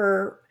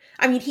remember,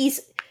 I mean,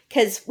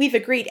 because we've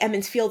agreed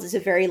Emmons Field is a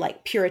very,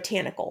 like,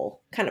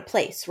 puritanical kind of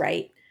place,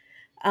 right?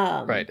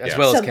 Right, as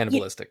well as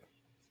cannibalistic.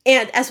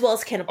 And as well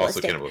as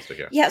cannibalistic. Also cannibalistic,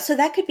 yeah. Yeah, so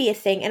that could be a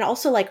thing. And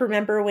also, like,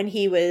 remember when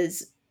he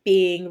was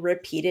being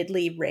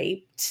repeatedly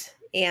raped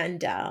and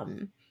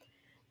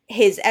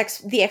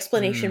the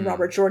explanation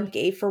Robert Jordan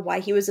gave for why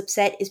he was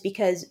upset is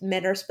because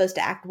men are supposed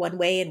to act one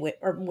way and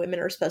women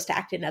are supposed to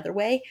act another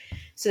way.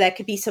 So that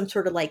could be some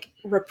sort of like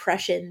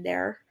repression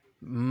there.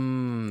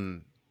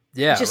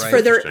 Yeah, just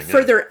right.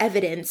 further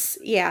evidence.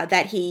 Yeah,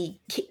 that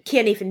he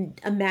can't even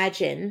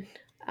imagine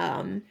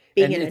being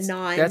in a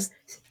non.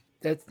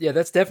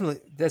 That's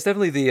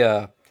definitely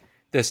the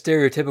the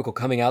stereotypical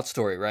coming out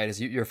story, right? Is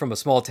you're from a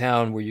small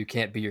town where you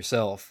can't be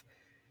yourself.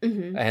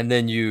 Mm-hmm. And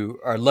then you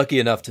are lucky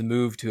enough to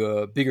move to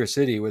a bigger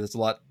city where there's a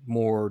lot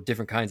more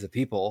different kinds of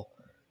people.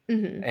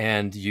 Mm-hmm.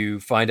 And you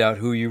find out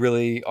who you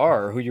really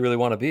are, who you really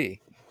want to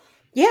be.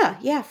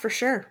 Yeah, for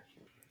sure.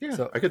 Yeah,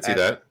 So I could see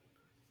that.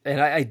 And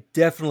I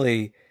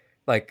definitely,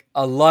 like,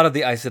 a lot of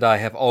the Aes Sedai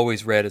have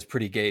always read as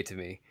pretty gay to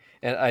me.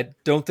 And I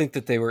don't think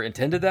that they were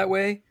intended that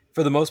way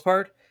for the most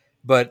part,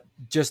 but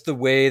just the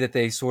way that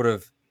they sort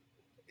of,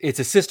 it's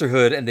a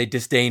sisterhood and they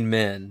disdain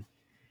men.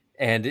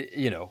 And,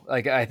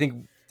 like, I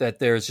think that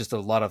there's just a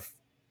lot of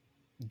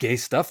gay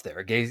stuff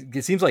there.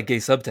 It seems like gay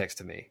subtext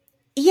to me.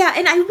 Yeah,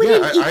 and I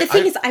wouldn't. Yeah, The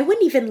thing is, I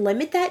wouldn't even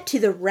limit that to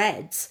the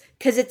Reds,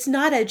 because it's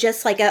not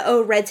just like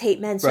Reds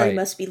hate men, so they Right.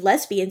 must be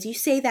lesbians. You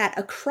say that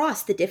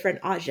across the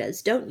different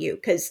Ajas, don't you?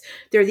 Because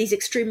there are these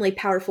extremely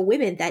powerful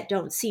women that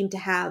don't seem to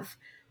have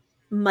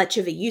much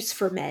of a use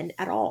for men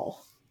at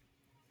all.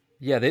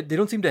 Yeah, they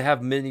don't seem to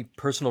have many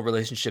personal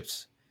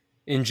relationships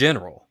in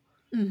general.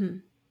 Mm-hmm.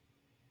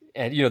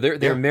 And,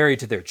 they're married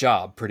to their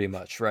job pretty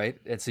much, right?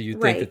 And so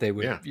you'd think that Right. they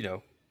would,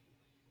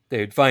 they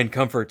would find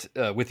comfort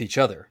with each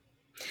other.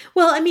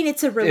 Well, I mean,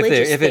 it's a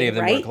religious if thing, any of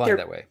them were right? inclined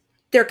that way.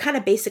 They're kind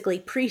of basically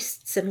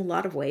priests in a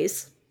lot of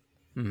ways.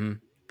 Mm-hmm.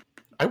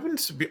 I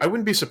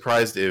wouldn't be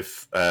surprised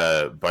if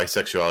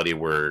bisexuality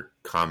were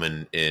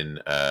common in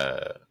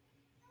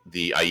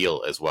the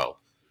Aiel as well,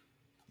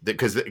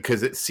 because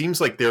it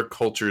seems like their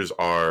cultures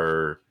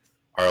are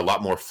a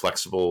lot more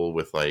flexible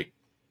with like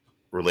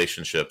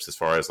relationships as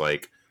far as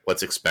like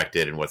what's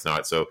expected and what's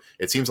not. So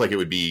it seems like it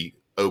would be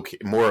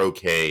more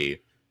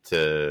okay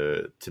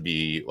to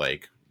be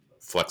like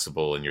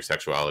flexible in your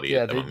sexuality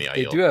among the Aiel.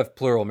 They do have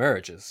plural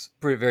marriages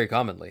very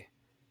commonly.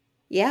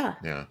 Yeah.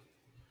 Yeah.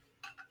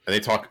 And they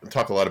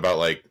talk a lot about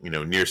like,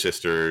 near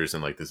sisters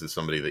and like this is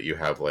somebody that you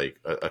have like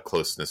a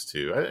closeness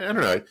to. I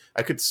don't know.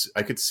 I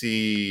could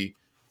see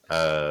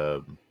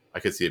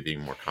it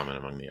being more common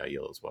among the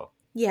Aiel as well.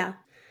 Yeah.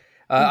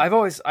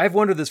 I've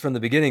wondered this from the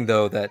beginning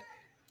though, that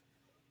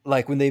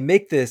like when they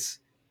make this,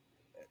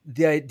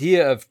 the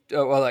idea of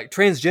like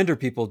transgender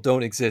people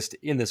don't exist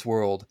in this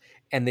world,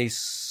 and they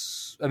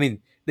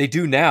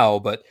do now,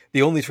 but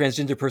the only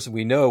transgender person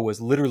we know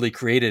was literally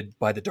created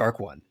by the Dark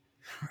One,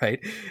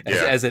 right?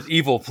 As an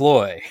evil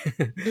ploy,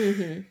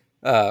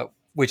 Mm-hmm.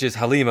 Which is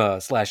Halima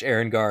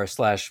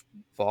 /Erengar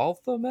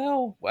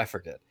 /Balthamel. I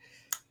forget.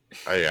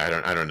 I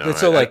don't know. But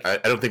so, I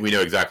don't think we know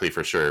exactly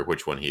for sure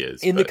which one he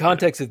is. In the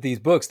context of these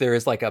books, there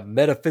is like a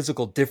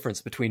metaphysical difference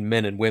between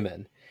men and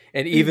women.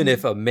 And even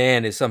if a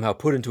man is somehow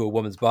put into a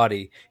woman's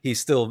body,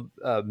 he's still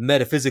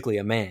metaphysically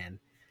a man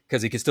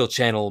because he can still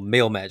channel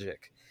male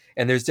magic.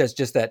 And there's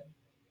just that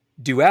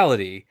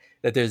duality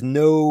that there's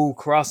no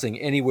crossing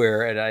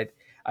anywhere. And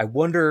I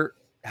wonder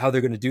how they're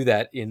going to do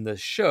that in the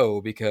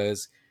show,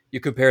 because you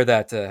compare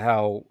that to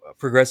how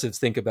progressives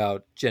think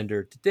about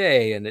gender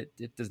today, and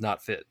it does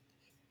not fit.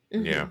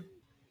 Mm-hmm.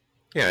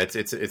 Yeah,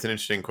 it's an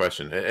interesting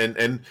question,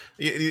 and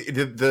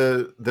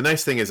the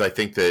nice thing is I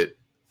think that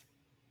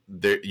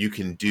you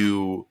can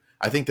do.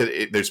 I think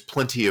that there's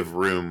plenty of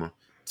room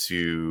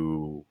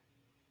to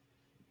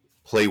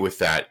play with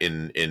that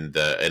in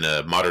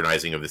a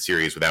modernizing of the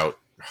series without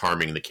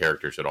harming the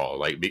characters at all.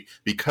 Like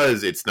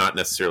because it's not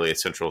necessarily a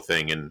central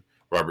thing in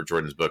Robert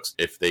Jordan's books.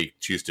 If they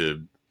choose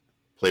to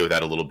play with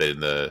that a little bit in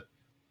the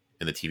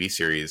TV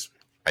series,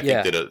 I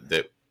think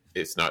that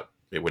it's not.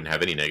 It wouldn't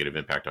have any negative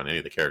impact on any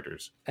of the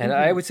characters. And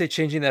I would say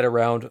changing that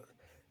around,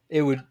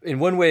 it would, in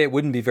one way, it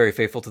wouldn't be very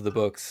faithful to the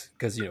books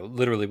because,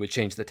 literally would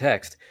change the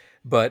text.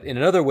 But in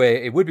another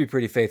way, it would be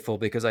pretty faithful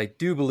because I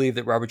do believe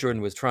that Robert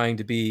Jordan was trying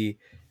to be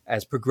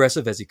as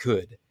progressive as he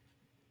could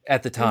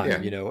at the time,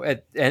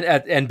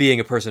 and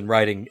being a person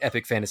writing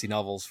epic fantasy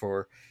novels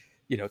for,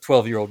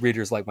 12-year-old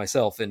readers like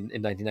myself in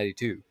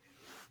 1992.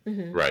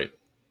 Mm-hmm. Right.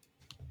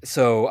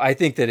 So I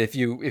think that if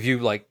you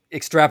like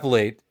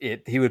extrapolate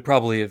it, he would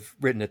probably have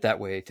written it that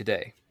way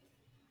today.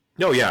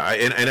 No, yeah,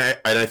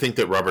 I think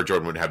that Robert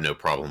Jordan would have no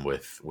problem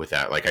with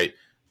that. Like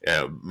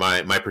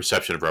my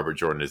perception of Robert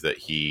Jordan is that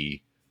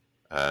he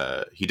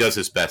does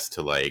his best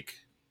to like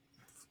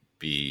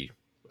be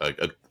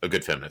a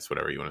good feminist,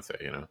 whatever you want to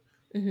say,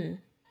 Mm-hmm.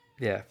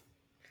 Yeah,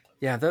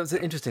 that was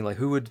interesting. Like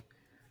who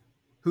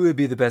would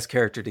be the best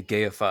character to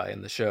gayify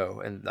in the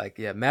show? And like,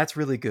 yeah, Matt's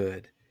really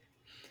good.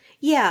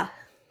 Yeah.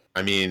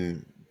 I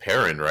mean,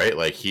 Perrin, right?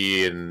 Like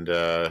he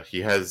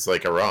has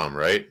like a Ram,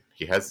 right?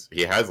 He has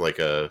like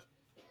a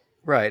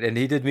right, and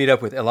he did meet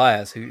up with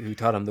Elias, who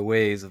taught him the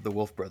ways of the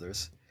Wolf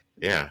Brothers.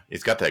 Yeah,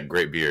 he's got that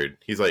great beard.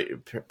 He's like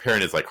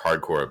Perrin is like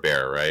hardcore a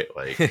bear, right?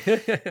 Like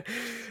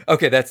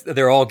okay,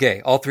 they're all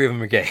gay. All three of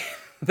them are gay.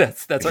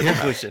 that's our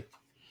conclusion.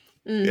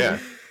 Mm-hmm. Yeah.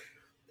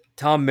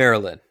 Tom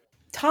Maryland.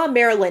 Tom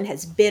Maryland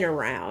has been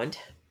around.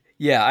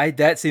 Yeah,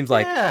 that seems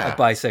like a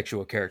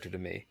bisexual character to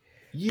me.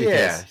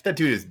 Yeah, that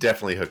dude is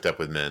definitely hooked up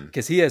with men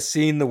because he has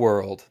seen the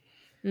world,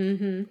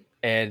 mm-hmm.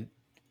 and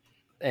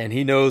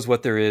he knows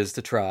what there is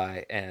to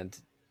try, and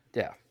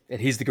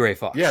he's the gray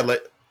fox. Yeah,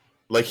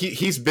 like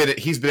he's been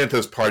at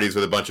those parties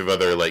with a bunch of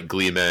other like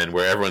glee men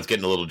where everyone's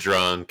getting a little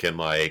drunk and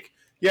like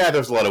yeah,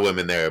 there's a lot of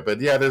women there,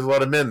 but yeah, there's a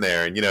lot of men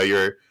there, and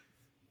you're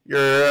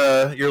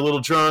a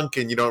little drunk,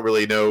 and you don't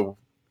really know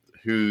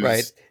who's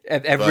right.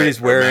 Everybody's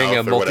wearing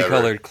a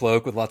multicolored whatever.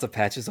 cloak with lots of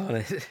patches on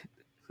it.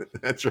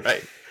 That's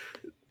right.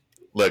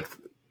 Look,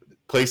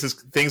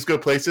 things go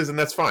places, and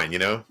that's fine.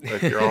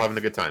 Like, you're all having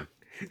a good time.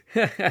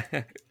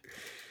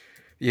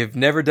 You've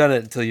never done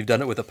it until you've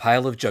done it with a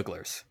pile of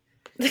jugglers.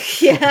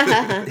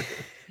 Yeah.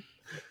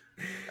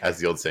 As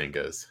the old saying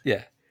goes.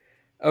 Yeah.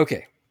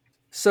 Okay.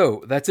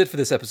 So that's it for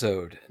this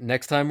episode.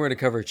 Next time we're going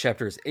to cover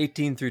chapters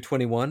 18 through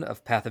 21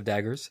 of Path of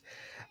Daggers.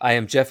 I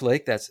am Jeff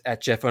Lake. That's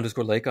at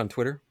Jeff_Lake on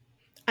Twitter.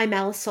 I'm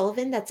Alice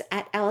Sullivan. That's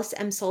at Alice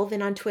M.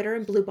 Sullivan on Twitter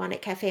and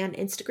Bluebonnet Cafe on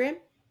Instagram.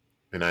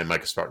 And I'm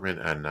Micah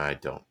Sparkman, and I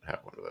don't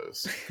have one of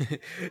those.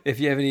 If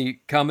you have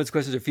any comments,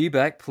 questions, or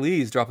feedback,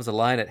 please drop us a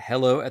line at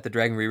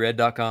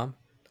hello@thedragonreread.com.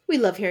 We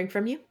love hearing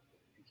from you.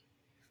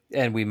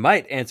 And we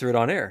might answer it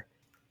on air.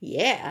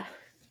 Yeah.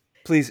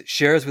 Please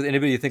share us with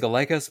anybody you think will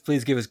like us.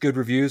 Please give us good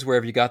reviews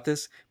wherever you got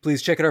this.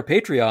 Please check out our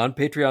Patreon,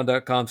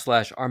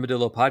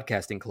 patreon.com/Armadillo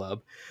Podcasting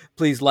Club.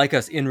 Please like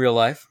us in real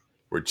life.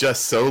 We're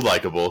just so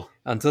likable.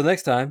 Until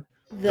next time.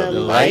 The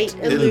light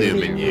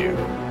illumine you.